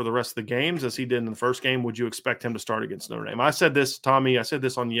same for the rest of the games as he did in the first game, would you expect him to start against Notre Dame? I said this, Tommy. I said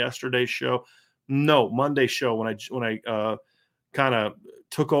this on yesterday's show. No, Monday's show when I kind of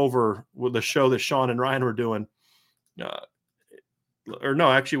took over with the show that Sean and Ryan were doing. Or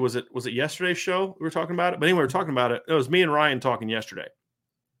no, actually, was it yesterday's show we were talking about it? But anyway, we were talking about it. It was me and Ryan talking yesterday.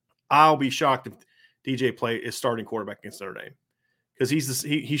 I'll be shocked if DJ Play is starting quarterback against Notre Dame. Because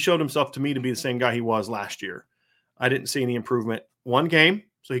he showed himself to me to be the same guy he was last year. I didn't see any improvement. One game,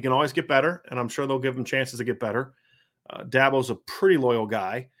 so he can always get better, and I'm sure they'll give him chances to get better. Dabo's a pretty loyal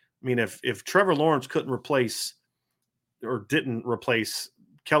guy. If Trevor Lawrence didn't replace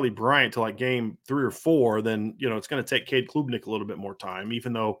Kelly Bryant till like game 3 or 4, then it's going to take Cade Klubnik a little bit more time.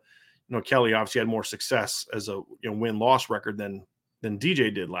 Even though Kelly obviously had more success as a win-loss record than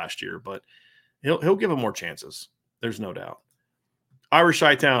DJ did last year, but he'll give him more chances. There's no doubt. Irish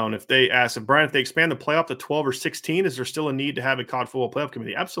Chi-Town, if they expand the playoff to 12 or 16, is there still a need to have a college football playoff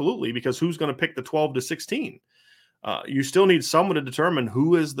committee? Absolutely, because who's going to pick the 12 to 16? You still need someone to determine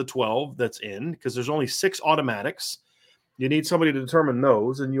who is the 12 that's in, because there's only 6 automatics. You need somebody to determine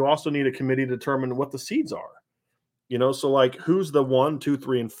those, and you also need a committee to determine what the seeds are. So like who's the 1, 2,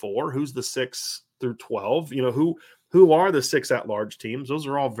 3, and 4? Who's the 6 through 12? Who are the 6 at-large teams? Those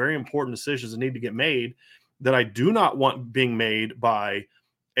are all very important decisions that need to get made, that I do not want being made by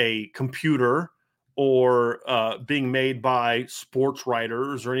a computer or being made by sports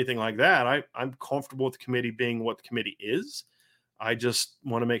writers or anything like that. I'm comfortable with the committee being what the committee is. I just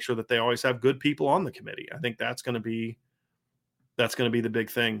want to make sure that they always have good people on the committee. I think that's going to be That's going to be the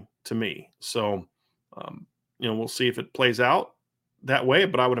big thing to me. So, we'll see if it plays out that way,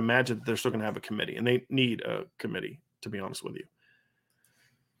 but I would imagine that they're still going to have a committee, and they need a committee, to be honest with you.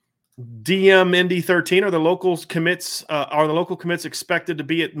 DM Indy 13, are the local commits expected to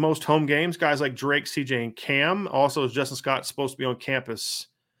be at most home games? Guys like Drake, CJ, and Cam. Also, is Justin Scott supposed to be on campus?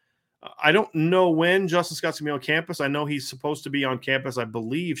 I don't know when Justin Scott's going to be on campus. I know he's supposed to be on campus. I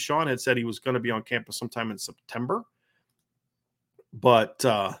believe Sean had said he was going to be on campus sometime in September. But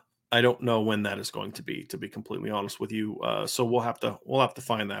I don't know when that is going to be completely honest with you. So we'll have to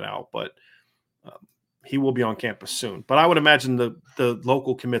find that out. But he will be on campus soon. But I would imagine the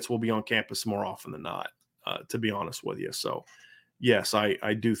local commits will be on campus more often than not, to be honest with you. So, yes,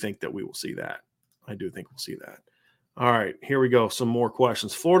 I do think that we will see that. I do think we'll see that. All right, here we go. Some more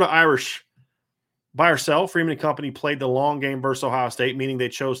questions. Florida Irish, buy or sell. Freeman and company played the long game versus Ohio State, meaning they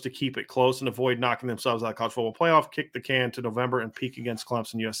chose to keep it close and avoid knocking themselves out of college football playoff, kick the can to November, and peak against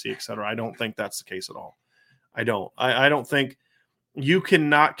Clemson, USC, etc. I don't think that's the case at all. I don't. I don't think you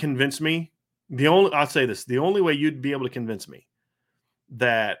cannot convince me. I'll say this: the only way you'd be able to convince me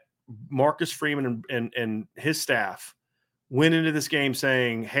that Marcus Freeman and his staff went into this game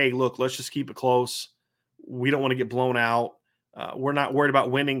saying, "Hey, look, let's just keep it close. We don't want to get blown out. We're not worried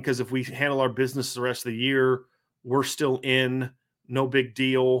about winning because if we handle our business the rest of the year, we're still in. No big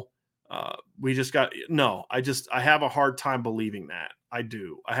deal. We just got – no, I have a hard time believing that. I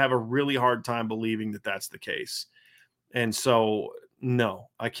do. I have a really hard time believing that that's the case. And so, no,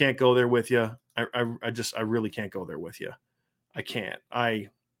 I can't go there with you. I really can't go there with you. I can't.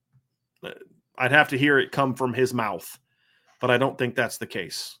 I'd have to hear it come from his mouth, but I don't think that's the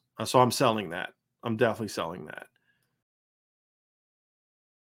case. So I'm selling that. I'm definitely selling that.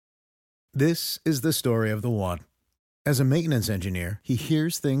 This is the story of the one. As a maintenance engineer, he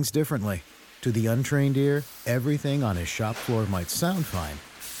hears things differently. To the untrained ear, everything on his shop floor might sound fine,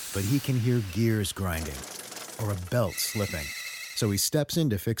 but he can hear gears grinding or a belt slipping. So he steps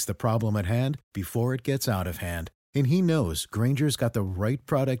in to fix the problem at hand before it gets out of hand. And he knows Grainger's got the right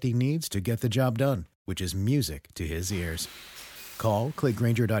product he needs to get the job done, which is music to his ears. Call, click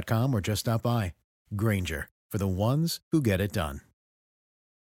Grainger.com, or just stop by. Grainger, for the ones who get it done.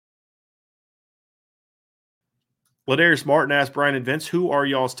 Ladarius Martin asked Brian and Vince, who are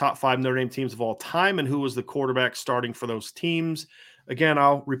y'all's top 5 Notre Dame teams of all time, and who was the quarterback starting for those teams? Again,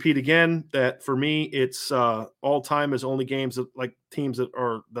 I'll repeat again that for me, it's all time is only games that, like teams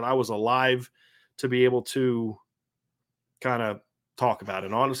that I was alive to be able to kind of talk about.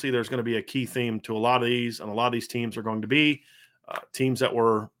 And honestly, there's going to be a key theme to a lot of these, and a lot of these teams are going to be teams that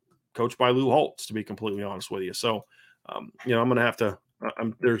were coached by Lou Holtz, to be completely honest with you. So, I'm going to have to.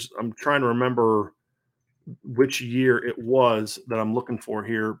 I'm trying to remember which year it was that I'm looking for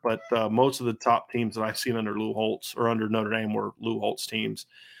here, but most of the top teams that I've seen under Lou Holtz or under Notre Dame were Lou Holtz teams.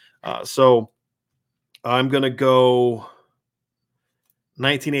 So I'm going to go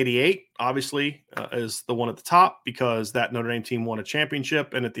 1988, obviously, is the one at the top because that Notre Dame team won a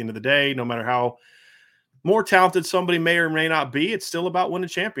championship. And at the end of the day, no matter how more talented somebody may or may not be, it's still about winning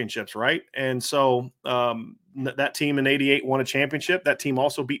championships, right? And so that team in 88 won a championship. That team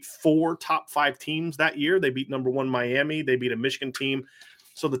also beat 4 top 5 teams that year. They beat number 1 Miami. They beat a Michigan team.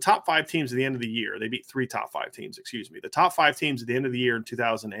 So the top 5 teams at the end of the year, they beat 3 top 5 teams, excuse me. The top 5 teams at the end of the year in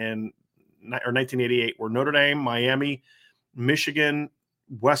 1988 were Notre Dame, Miami, Michigan,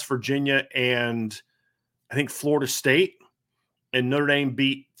 West Virginia, and I think Florida State. And Notre Dame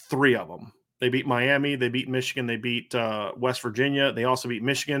beat 3 of them. They beat Miami, they beat Michigan, they beat West Virginia. They also beat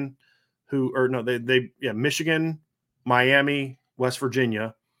Michigan, Michigan, Miami, West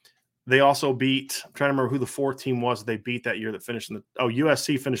Virginia. They also beat, I'm trying to remember who the 4th team was they beat that year that finished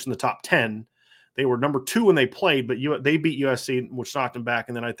USC finished in the top 10. They were number 2 when they played, but they beat USC, which knocked them back.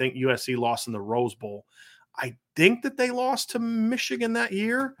 And then I think USC lost in the Rose Bowl. I think that they lost to Michigan that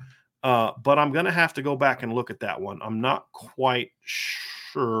year, but I'm going to have to go back and look at that one. I'm not quite sure.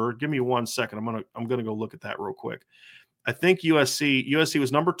 Give me 1 second. I'm gonna go look at that real quick. I think USC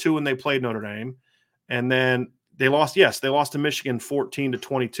was number 2 when they played Notre Dame, and then they lost. Yes, they lost to Michigan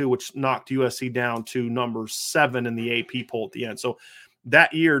 14-22, which knocked USC down to number 7 in the AP poll at the end. So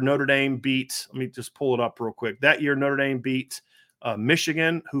that year, Notre Dame beat. Let me just pull it up real quick. That year, Notre Dame beat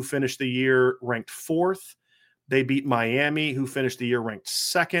Michigan, who finished the year ranked 4th. They beat Miami, who finished the year ranked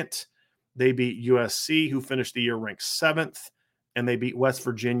 2nd. They beat USC, who finished the year ranked 7th. And they beat West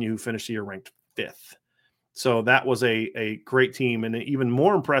Virginia, who finished the year ranked 5th. So that was a great team. And even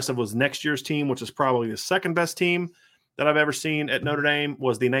more impressive was next year's team, which is probably the second best team that I've ever seen at Notre Dame,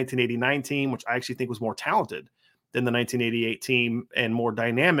 was the 1989 team, which I actually think was more talented than the 1988 team and more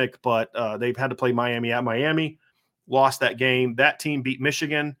dynamic. But they've had to play Miami at Miami. lost that game. That team beat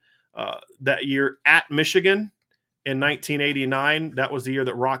Michigan that year at Michigan in 1989. That was the year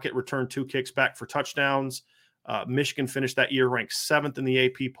that Rocket returned 2 kicks back for touchdowns. Michigan finished that year ranked 7th in the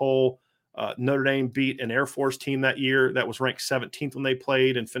AP poll. Notre Dame beat an Air Force team that year that was ranked 17th when they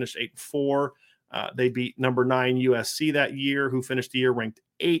played and finished 8-4. They beat number 9 USC that year, who finished the year ranked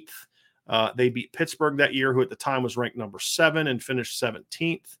 8th. They beat Pittsburgh that year, who at the time was ranked number 7 and finished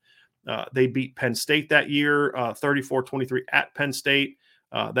 17th. They beat Penn State that year, 34-23 at Penn State.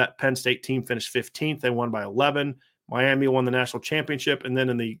 That Penn State team finished 15th. They won by 11. Miami won the national championship. And then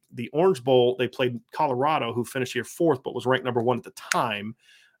in the Orange Bowl, they played Colorado, who finished here 4th, but was ranked number 1 at the time.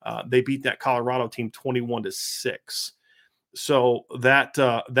 They beat that Colorado team 21-6. So that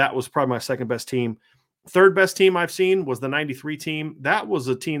was probably my second best team. Third best team I've seen was the 93 team. That was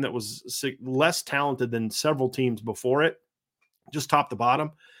a team that was less talented than several teams before it, just top to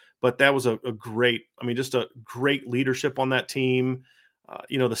bottom. But that was a great leadership on that team.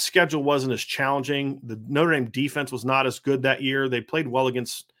 The schedule wasn't as challenging. The Notre Dame defense was not as good that year. They played well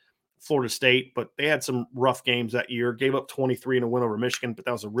against Florida State, but they had some rough games that year. Gave up 23 in a win over Michigan, but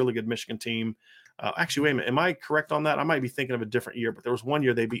that was a really good Michigan team. Actually, wait a minute. Am I correct on that? I might be thinking of a different year, but there was one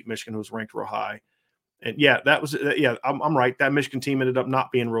year they beat Michigan, who was ranked real high. And I'm right. That Michigan team ended up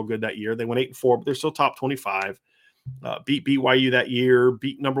not being real good that year. They went 8-4, but they're still top 25. Beat BYU that year,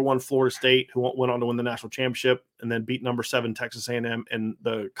 beat number 1 Florida State, who went on to win the national championship, and then beat number 7 Texas A&M in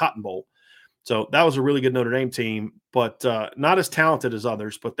the Cotton Bowl. So that was a really good Notre Dame team, but not as talented as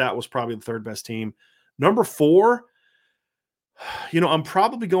others, but that was probably the third best team. Number 4, I'm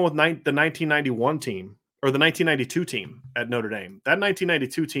probably going with the 1991 team or the 1992 team at Notre Dame. That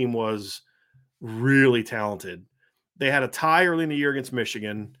 1992 team was really talented. They had a tie early in the year against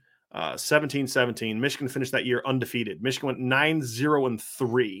Michigan, 17-17. Michigan finished that year undefeated. Michigan went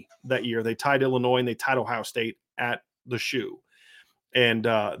 9-0-3 that year. They tied Illinois and they tied Ohio State at the Shoe. And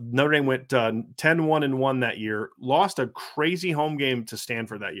Notre Dame went 10-1-1 that year. Lost a crazy home game to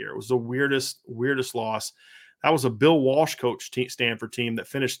Stanford that year. It was the weirdest loss. That was a Bill Walsh coach Stanford team that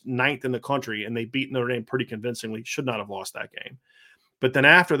finished 9th in the country, and they beat Notre Dame pretty convincingly. Should not have lost that game. But then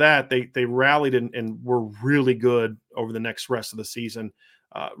after that, they rallied and were really good over the next rest of the season.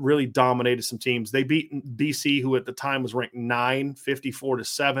 Really dominated some teams. They beat BC, who at the time was ranked 9,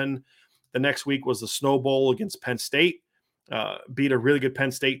 54-7. The next week was the Snow Bowl against Penn State. Beat a really good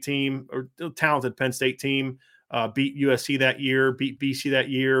Penn State team, or talented Penn State team. Beat USC that year. Beat BC that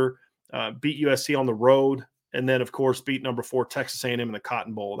year. Beat USC on the road. And then, of course, beat number 4 Texas A&M in the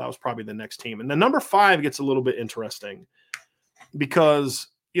Cotton Bowl. That was probably the next team. And then number 5 gets a little bit interesting because,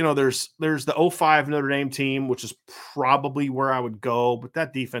 there's the 05 Notre Dame team, which is probably where I would go, but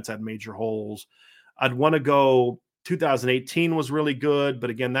that defense had major holes. I'd want to go 2018 was really good, but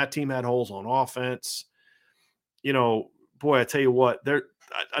again, that team had holes on offense. Boy, I tell you what,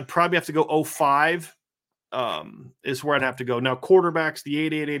 I'd probably have to go 05 is where I'd have to go. Now, quarterbacks, the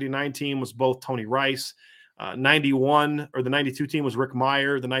 88-89 team was both Tony Rice. 91 or the 92 team was Rick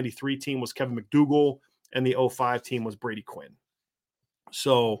Meyer. The 93 team was Kevin McDougal, and the 05 team was Brady Quinn.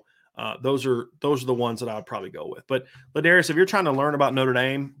 So those are the ones that I would probably go with. But Ladarius, if you're trying to learn about Notre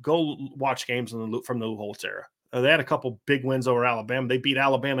Dame, go watch games from the Lou Holtz era. They had a couple big wins over Alabama. They beat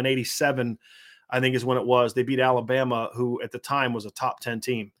Alabama in 87, I think is when it was. They beat Alabama, who at the time was a top 10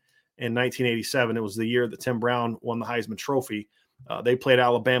 team. In 1987, it was the year that Tim Brown won the Heisman Trophy. They played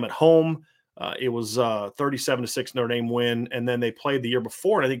Alabama at home. It was 37-6 Notre Dame win, and then they played the year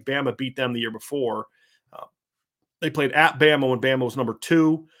before, and I think Bama beat them the year before. They played at Bama when Bama was number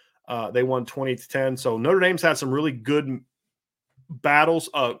 2. They won 20-10. So Notre Dame's had some really good battles.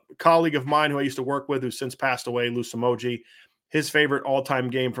 A colleague of mine who I used to work with, who since passed away, Lou Samoji, his favorite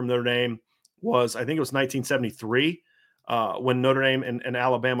all-time game from Notre Dame was, I think it was 1973, when Notre Dame and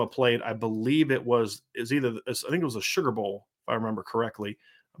Alabama played. I believe it was I think it was a Sugar Bowl, if I remember correctly.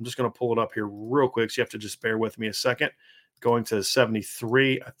 I'm just going to pull it up here real quick, so you have to just bear with me a second. Going to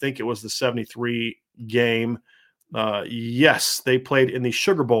 73, I think it was the 73 game. Yes, they played in the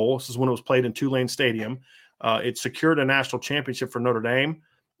Sugar Bowl. This is when it was played in Tulane Stadium. It secured a national championship for Notre Dame,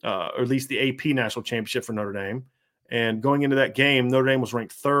 or at least the AP national championship for Notre Dame. And going into that game, Notre Dame was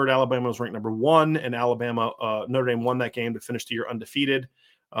ranked 3rd. Alabama was ranked number 1, and Notre Dame won that game to finish the year undefeated.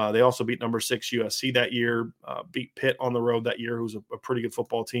 They also beat number 6 USC that year, beat Pitt on the road that year, who's a pretty good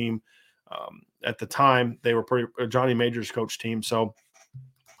football team. At the time, they were Johnny Majors coach team. So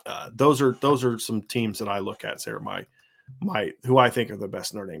those are some teams that I look at. They're my who I think are the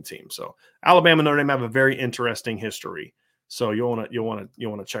best Notre Dame team. So Alabama and Notre Dame have a very interesting history. So you'll want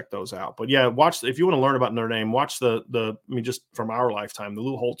to check those out. But yeah, if you want to learn about Notre Dame, watch just from our lifetime, the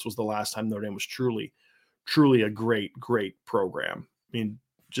Lou Holtz was the last time Notre Dame was truly, truly a great, great program. I mean,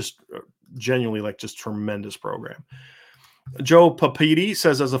 just genuinely like just tremendous program. Joe Papiti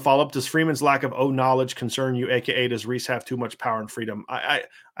says, as a follow-up, does Freeman's lack of knowledge concern you, aka does Reese have too much power and freedom? I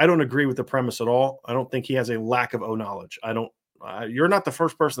don't agree with the premise at all. I don't think he has a lack of knowledge. I don't. You're not the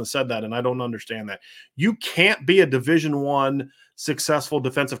first person that said that, and I don't understand that. You can't be a Division I successful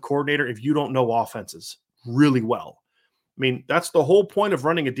defensive coordinator if you don't know offenses really well. I mean, that's the whole point of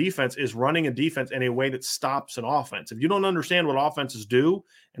running a defense, is running a defense in a way that stops an offense. If you don't understand what offenses do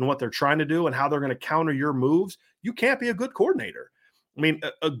and what they're trying to do and how they're going to counter your moves, you can't be a good coordinator. I mean,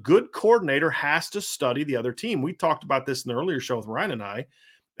 a good coordinator has to study the other team. We talked about this in the earlier show with Ryan and I.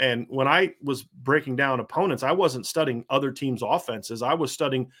 And when I was breaking down opponents, I wasn't studying other teams' offenses. I was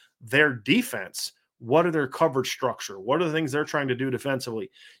studying their defense. What are their coverage structure? What are the things they're trying to do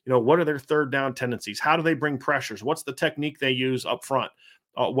defensively? What are their third down tendencies? How do they bring pressures? What's the technique they use up front?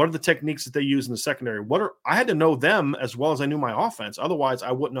 What are the techniques that they use in the secondary? I had to know them as well as I knew my offense. Otherwise,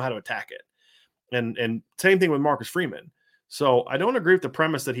 I wouldn't know how to attack it. And same thing with Marcus Freeman. So I don't agree with the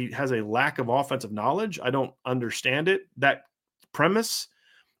premise that he has a lack of offensive knowledge. I don't understand it, that premise.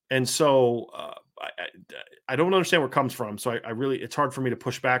 And so I don't understand where it comes from. So it's hard for me to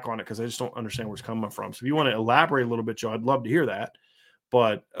push back on it because I just don't understand where it's coming from. So if you want to elaborate a little bit, Joe, I'd love to hear that.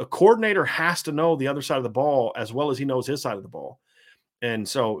 But a coordinator has to know the other side of the ball as well as he knows his side of the ball. And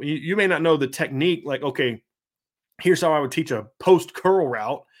so you may not know the technique, like, okay, here's how I would teach a post curl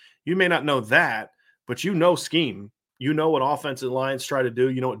route. You may not know that, but you know scheme. You know what offensive lines try to do.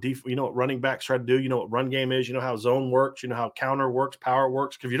 You know what running backs try to do. You know what run game is. You know how zone works. You know how counter works, power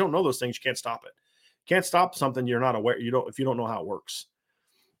works. Because if you don't know those things, you can't stop it. You can't stop something you're not aware. If you don't know how it works.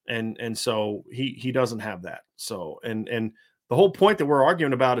 And so he doesn't have that. So and the whole point that we're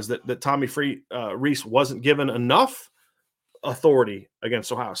arguing about is that Tommy Rees wasn't given enough authority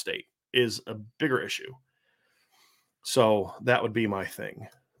against Ohio State is a bigger issue. So that would be my thing.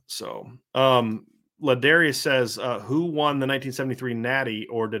 So Ladarius says, who won the 1973 Natty,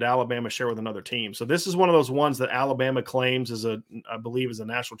 or did Alabama share with another team? So this is one of those ones that Alabama claims I believe is a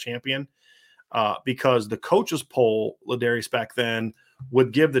national champion, because the coaches poll, Ladarius, back then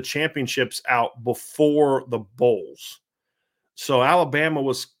would give the championships out before the bowls. So Alabama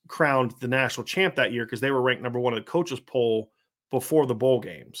was crowned the national champ that year because they were ranked number one in the coaches poll before the bowl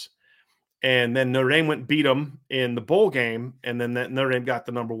games. And then Notre Dame went and beat them in the bowl game, and then Notre Dame got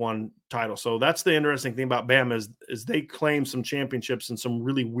the number one title. So that's the interesting thing about Bama is they claim some championships in some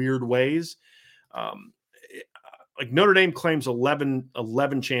really weird ways. Like Notre Dame claims 11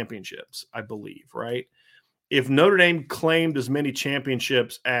 championships, I believe, right? If Notre Dame claimed as many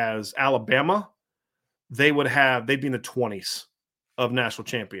championships as Alabama, they'd be in the 20s of national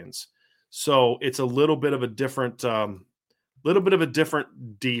champions. So it's a little bit of a different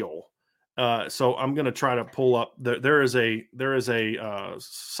deal. So I'm going to try to pull up. There is a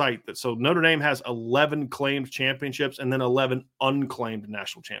site that, so Notre Dame has 11 claimed championships and then 11 unclaimed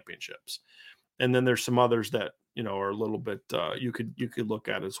national championships, and then there's some others that are a little bit you could look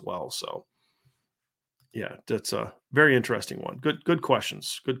at as well. So yeah, that's a very interesting one. Good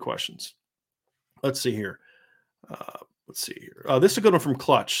questions. Good questions. Let's see here. This is a good one from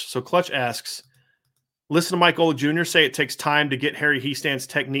Clutch. So Clutch asks, listen to Mike Golic Jr. say it takes time to get Harry Hiestands'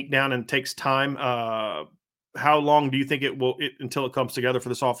 technique down, and it takes time. How long do you think it will until it comes together for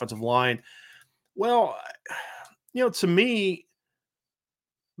this offensive line? Well, to me,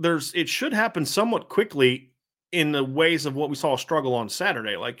 it should happen somewhat quickly in the ways of what we saw struggle on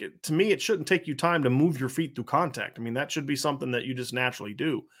Saturday. To me, it shouldn't take you time to move your feet through contact. I mean, that should be something that you just naturally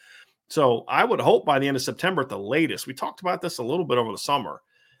do. So I would hope by the end of September at the latest. We talked about this a little bit over the summer.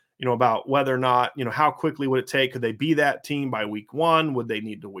 About whether or not, how quickly would it take? Could they be that team by week 1? Would they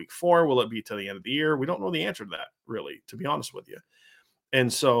need to week 4? Will it be to the end of the year? We don't know the answer to that, really, to be honest with you.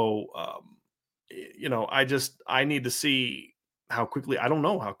 And so, I need to see how quickly. I don't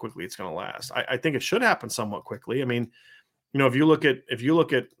know how quickly it's going to last. I think it should happen somewhat quickly. I mean, if you look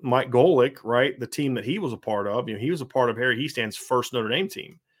at Mike Golic, right, the team that he was a part of, he was a part of Harry Hiestands' first Notre Dame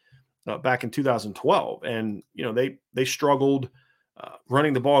team back in 2012, and they struggled.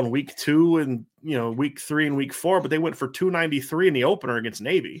 Running the ball in week 2 and week 3 and week 4, but they went for 293 in the opener against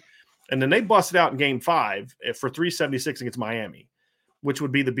Navy, and then they busted out in game 5 for 376 against Miami, which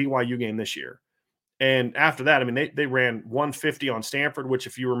would be the BYU game this year. And after that, I mean, they ran 150 on Stanford, which,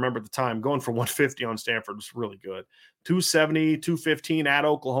 if you remember the time, going for 150 on Stanford was really good. 270, 215 at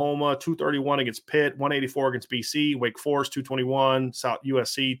Oklahoma, 231 against Pitt, 184 against BC, Wake Forest 221, South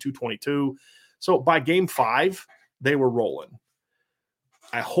USC 222. So by game 5, they were rolling.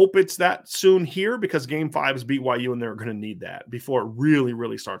 I hope it's that soon here, because game 5 is BYU and they're going to need that before it really,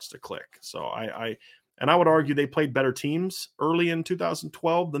 really starts to click. So I And I would argue they played better teams early in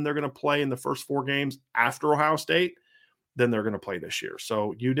 2012 than they're going to play in the first 4 games after Ohio State than they're going to play this year.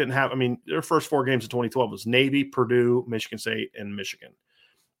 So you didn't have, I mean, their first 4 games in 2012 was Navy, Purdue, Michigan State, and Michigan.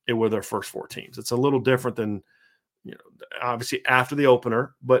 It were their first 4 teams. It's a little different than, obviously after the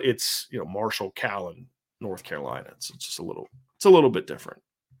opener, but it's, Marshall, Cal, and North Carolina. It's just a little bit different.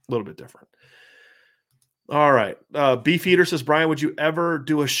 All right. Beef Eater says, Brian, would you ever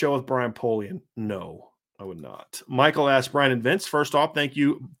do a show with Brian Polian? No, I would not. Michael asked Brian and Vince, first off, thank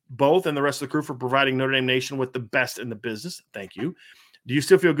you both and the rest of the crew for providing Notre Dame Nation with the best in the business. Thank you. Do you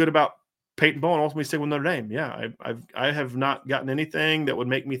still feel good about Peyton Bowen ultimately staying with Notre Dame? Yeah, I have not gotten anything that would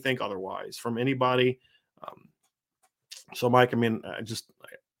make me think otherwise from anybody. So, Mike, I mean,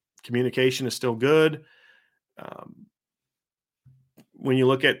 communication is still good. When you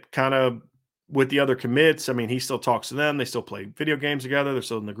look at kind of with the other commits, I mean, he still talks to them. They still play video games together. They're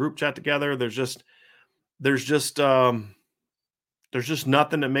still in the group chat together. There's just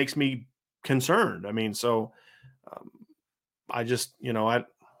nothing that makes me concerned. I mean, so I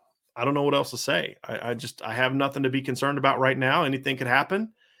don't know what else to say. I have nothing to be concerned about right now. Anything could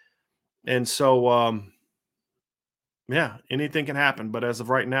happen. And so, yeah, anything can happen. But as of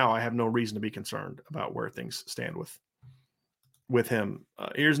right now, I have no reason to be concerned about where things stand with him.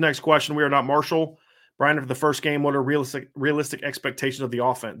 Here's the next question. We are not Marshall. Brian, for the first game, what are realistic expectations of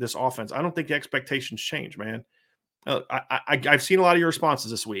this offense? I don't think the expectations change, man. I've seen a lot of your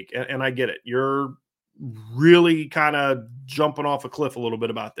responses this week, and I get it. You're really kind of jumping off a cliff a little bit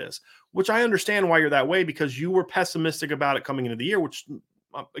about this, which I understand why you're that way, because you were pessimistic about it coming into the year, which,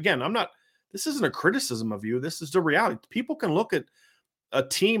 again, this isn't a criticism of you. This is the reality. People can look at a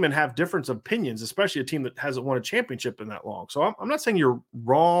team and have different opinions, especially a team that hasn't won a championship in that long. So I'm not saying you're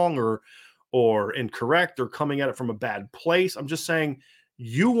wrong or incorrect or coming at it from a bad place. I'm just saying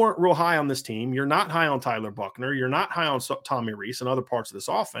you weren't real high on this team. You're not high on Tyler Buchner. You're not high on Tommy Rees and other parts of this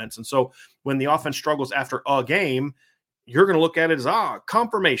offense. And so when the offense struggles after a game, you're going to look at it as,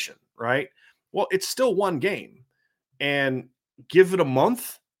 confirmation, right? Well, it's still one game. And give it a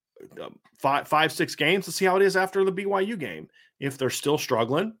month, 5-6 games to see how it is after the BYU game. If they're still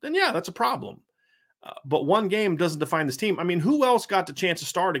struggling, then yeah, that's a problem. But one game doesn't define this team. I mean, who else got the chance to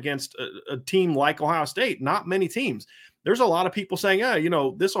start against a team like Ohio State? Not many teams. There's a lot of people saying,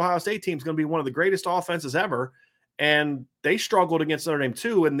 this Ohio State team is going to be one of the greatest offenses ever. And they struggled against Notre Dame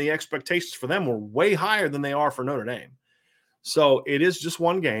too. And the expectations for them were way higher than they are for Notre Dame. So it is just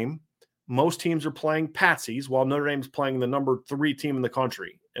one game. Most teams are playing patsies while Notre Dame's playing the number 3 team in the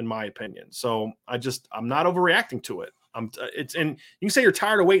country, in my opinion. So I'm not overreacting to it. And you can say you're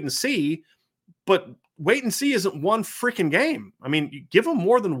tired of wait and see, but wait and see isn't one freaking game. I mean, you give them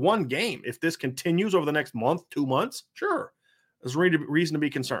more than one game. If this continues over the next month, 2 months, sure, there's reason to be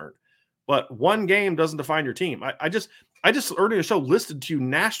concerned. But one game doesn't define your team. I just earlier in the show listed to you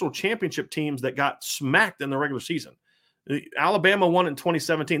national championship teams that got smacked in the regular season. Alabama won in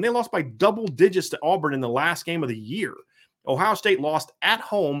 2017. They lost by double digits to Auburn in the last game of the year. Ohio State lost at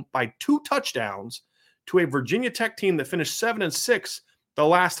home by 2 touchdowns to a Virginia Tech team that finished 7-6 the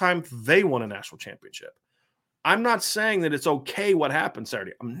last time they won a national championship. I'm not saying that it's okay what happened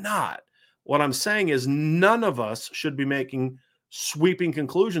Saturday. I'm not. What I'm saying is none of us should be making sweeping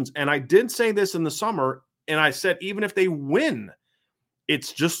conclusions. And I did say this in the summer, and I said even if they win,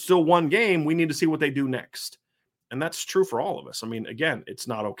 it's just still one game. We need to see what they do next. And that's true for all of us. I mean, again, it's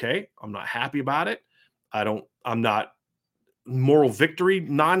not okay. I'm not happy about it. I'm not moral victory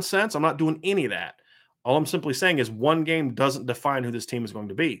nonsense. I'm not doing any of that. All I'm simply saying is one game doesn't define who this team is going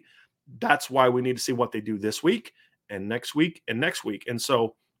to be. That's why we need to see what they do this week and next week and next week. And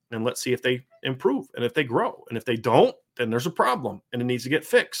let's see if they improve and if they grow. And if they don't, then there's a problem and it needs to get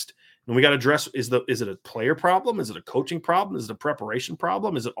fixed. And we got to address, is it a player problem? Is it a coaching problem? Is it a preparation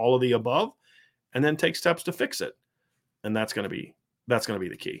problem? Is it all of the above? And then take steps to fix it. And that's going to be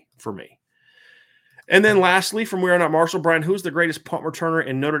the key for me. And then lastly, from We Are Not Marshall, Brian, who's the greatest punt returner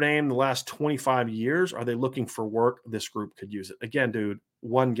in Notre Dame in the last 25 years? Are they looking for work? This group could use it. Again, dude,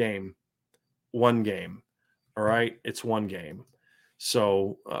 one game. All right? It's one game.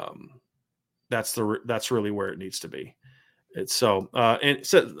 So that's really where it needs to be. It's so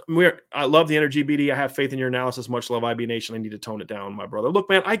I love the energy, BD. I have faith in your analysis. Much love, IB Nation. I need to tone it down, my brother. Look,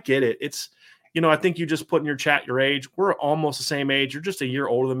 man, I get it. It's, I think you just put in your chat your age. We're almost the same age. You're just a year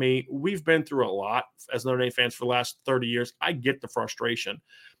older than me. We've been through a lot as Notre Dame fans for the last 30 years. I get the frustration.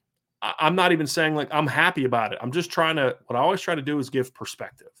 I'm not even saying like I'm happy about it. I'm just what I always try to do is give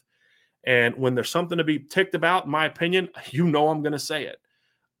perspective. And when there's something to be ticked about, in my opinion, I'm going to say it.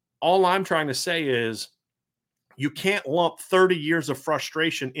 All I'm trying to say is you can't lump 30 years of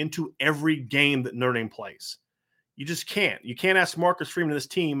frustration into every game that Notre Dame plays. You just can't. You can't ask Marcus Freeman and this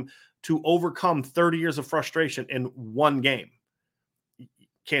team to overcome 30 years of frustration in one game. You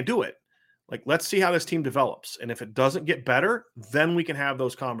can't do it. Like, let's see how this team develops. And if it doesn't get better, then we can have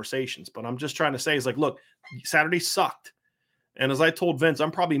those conversations. But I'm just trying to say is like, look, Saturday sucked. And as I told Vince,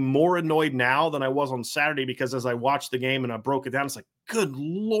 I'm probably more annoyed now than I was on Saturday, because as I watched the game and I broke it down, it's like, good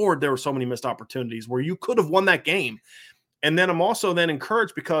Lord, there were so many missed opportunities where you could have won that game. And then I'm also then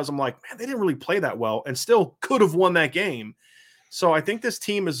encouraged because I'm like, man, they didn't really play that well and still could have won that game. So I think this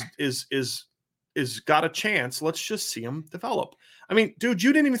team is got a chance. Let's just see them develop. I mean, dude,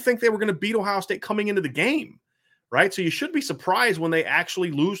 you didn't even think they were going to beat Ohio State coming into the game, right? So you should be surprised when they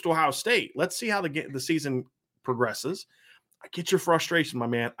actually lose to Ohio State. Let's see how the season progresses. I get your frustration, my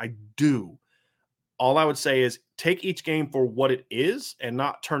man. I do. All I would say is take each game for what it is and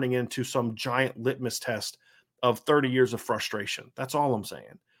not turning into some giant litmus test of 30 years of frustration. That's all I'm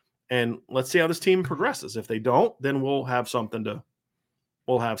saying. And let's see how this team progresses. If they don't, then we'll have something to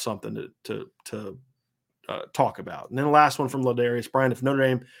talk about. And then the last one from Ladarius, Brian, if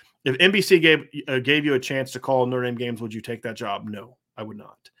NBC gave you a chance to call Notre Dame games, would you take that job? No, I would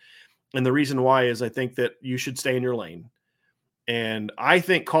not. And the reason why is I think that you should stay in your lane. And I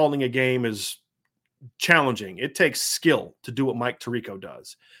think calling a game is challenging. It takes skill to do what Mike Tirico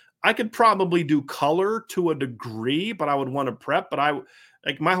does. I could probably do color to a degree, but I would want to prep. But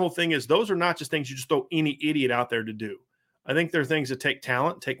my whole thing is those are not just things you just throw any idiot out there to do. I think they're things that take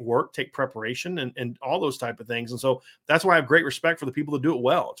talent, take work, take preparation, and all those type of things. And so that's why I have great respect for the people that do it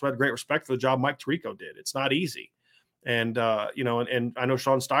well. That's why I have great respect for the job Mike Tirico did. It's not easy. And, and I know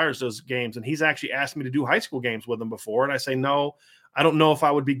Sean Stiers does games, and he's actually asked me to do high school games with him before. And I say, no, I don't know if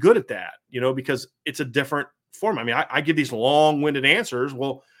I would be good at that, because it's a different form. I mean, I give these long-winded answers.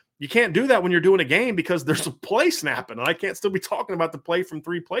 Well, you can't do that when you're doing a game because there's a play snapping, and I can't still be talking about the play from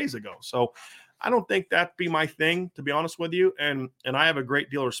 3 plays ago. So I don't think that'd be my thing, to be honest with you. And I have a great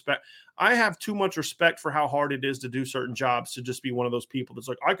deal of respect. I have too much respect for how hard it is to do certain jobs to just be one of those people that's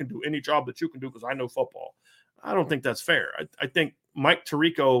like, I can do any job that you can do because I know football. I don't think that's fair. I think Mike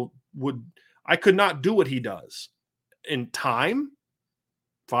Tirico I could not do what he does in time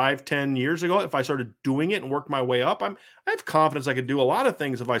 5-10 years ago. If I started doing it and worked my way up, I have confidence I could do a lot of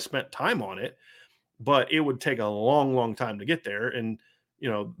things if I spent time on it, but it would take a long, long time to get there. And,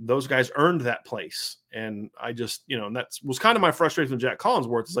 those guys earned that place. And I just, and that was kind of my frustration with Jack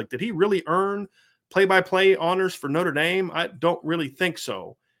Collinsworth. It's like, did he really earn play-by-play honors for Notre Dame? I don't really think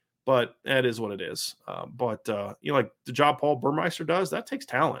so, but that is what it is. Like the job Paul Burmeister does, that takes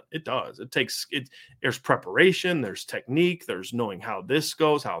talent. It does. There's preparation, there's technique, there's knowing how this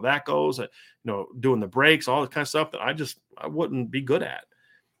goes, how that goes, doing the breaks, all that kind of stuff that I wouldn't be good at.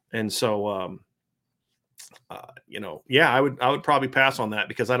 And so, I would probably pass on that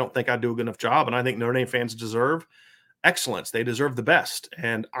because I don't think I do a good enough job. And I think Notre Dame fans deserve excellence. They deserve the best.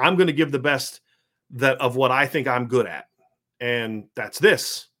 And I'm going to give the best of what I think I'm good at. And that's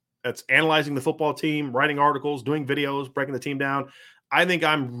analyzing the football team, writing articles, doing videos, breaking the team down. I think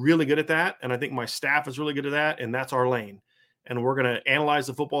I'm really good at that. And I think my staff is really good at that. And that's our lane. And we're going to analyze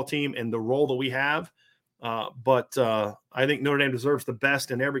the football team and the role that we have. But I think Notre Dame deserves the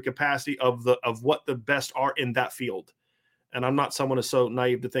best in every capacity of what the best are in that field. And I'm not someone who's so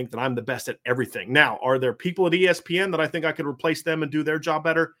naive to think that I'm the best at everything. Now, are there people at ESPN that I think I could replace them and do their job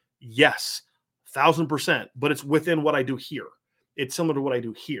better? Yes, 1,000%. But it's within what I do here. It's similar to what I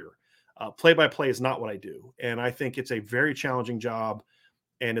do here. Play-by-play is not what I do. And I think it's a very challenging job.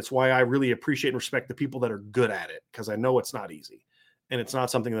 And it's why I really appreciate and respect the people that are good at it, because I know it's not easy. And it's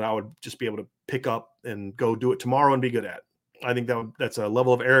not something that I would just be able to pick up and go do it tomorrow and be good at. I think that's a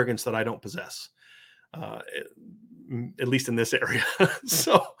level of arrogance that I don't possess, at least in this area.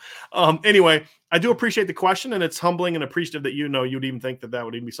 So anyway, I do appreciate the question, and it's humbling and appreciative that you'd even think that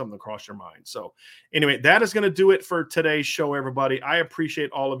would even be something that crossed your mind. So anyway, that is going to do it for today's show, everybody. I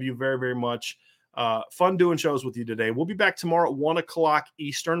appreciate all of you very, very much. Fun doing shows with you today. We'll be back tomorrow at 1:00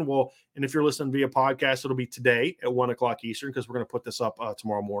 Eastern. And if you're listening via podcast, it'll be today at 1:00 Eastern, because we're going to put this up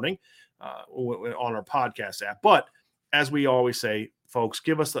tomorrow morning on our podcast app. But as we always say, folks,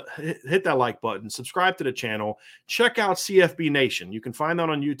 hit that like button, subscribe to the channel, check out CFB Nation. You can find that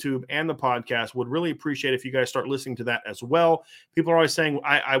on YouTube and the podcast. Would really appreciate if you guys start listening to that as well. People are always saying,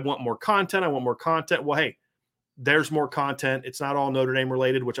 I want more content. I want more content. Well, hey, there's more content. It's not all Notre Dame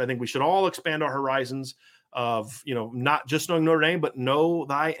related, which I think we should all expand our horizons of, not just knowing Notre Dame, but know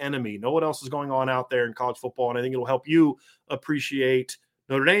thy enemy. Know what else is going on out there in college football. And I think it'll help you appreciate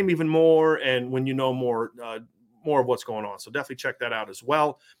Notre Dame even more. And when you know more of what's going on. So definitely check that out as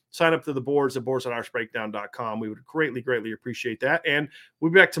well. sign up to the boards at boards.irishbreakdown.com. We would greatly, greatly appreciate that. And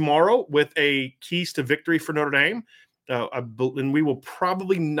we'll be back tomorrow with a Keys to Victory for Notre Dame. And we will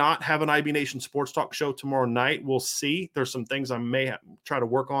probably not have an IB Nation Sports Talk show tomorrow night. We'll see. There's some things I may try to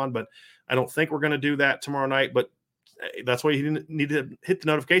work on, but I don't think we're going to do that tomorrow night. But that's why you need to hit the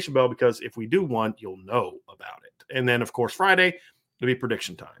notification bell, because if we do one, you'll know about it. And then, of course, Friday, it'll be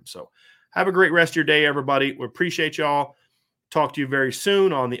prediction time. So have a great rest of your day, everybody. We appreciate y'all. Talk to you very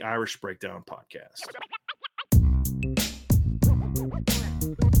soon on the Irish Breakdown Podcast.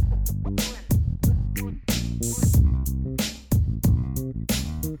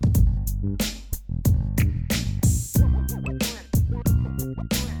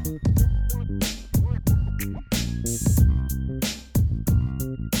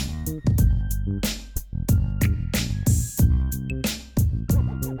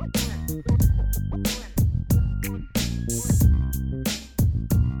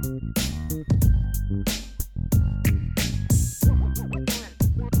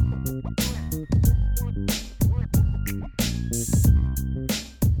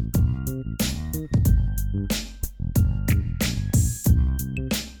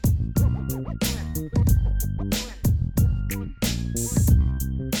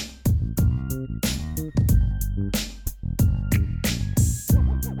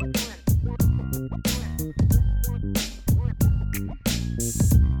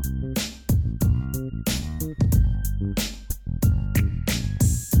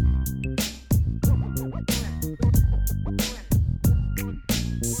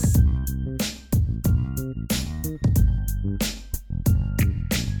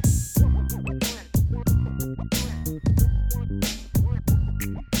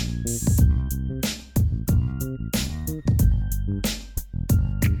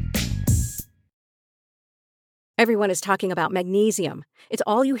 Everyone is talking about magnesium. It's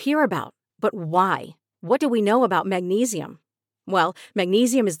all you hear about. But why? What do we know about magnesium? Well,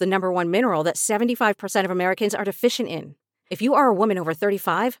 magnesium is the number one mineral that 75% of Americans are deficient in. If you are a woman over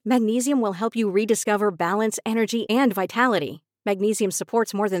 35, magnesium will help you rediscover balance, energy, and vitality. Magnesium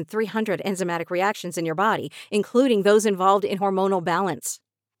supports more than 300 enzymatic reactions in your body, including those involved in hormonal balance.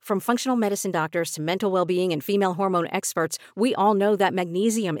 From functional medicine doctors to mental well-being and female hormone experts, we all know that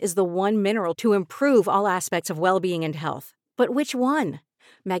magnesium is the one mineral to improve all aspects of well-being and health. But which one?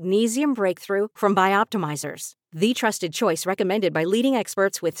 Magnesium Breakthrough from Bioptimizers, the trusted choice recommended by leading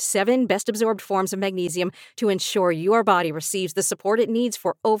experts with 7 best-absorbed forms of magnesium to ensure your body receives the support it needs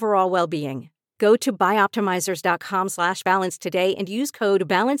for overall well-being. Go to bioptimizers.com/balance today and use code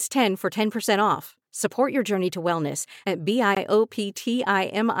BALANCE10 for 10% off. Support your journey to wellness at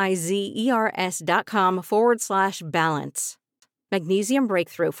bioptimizers.com/balance. Magnesium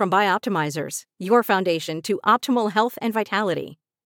Breakthrough from Bioptimizers, your foundation to optimal health and vitality.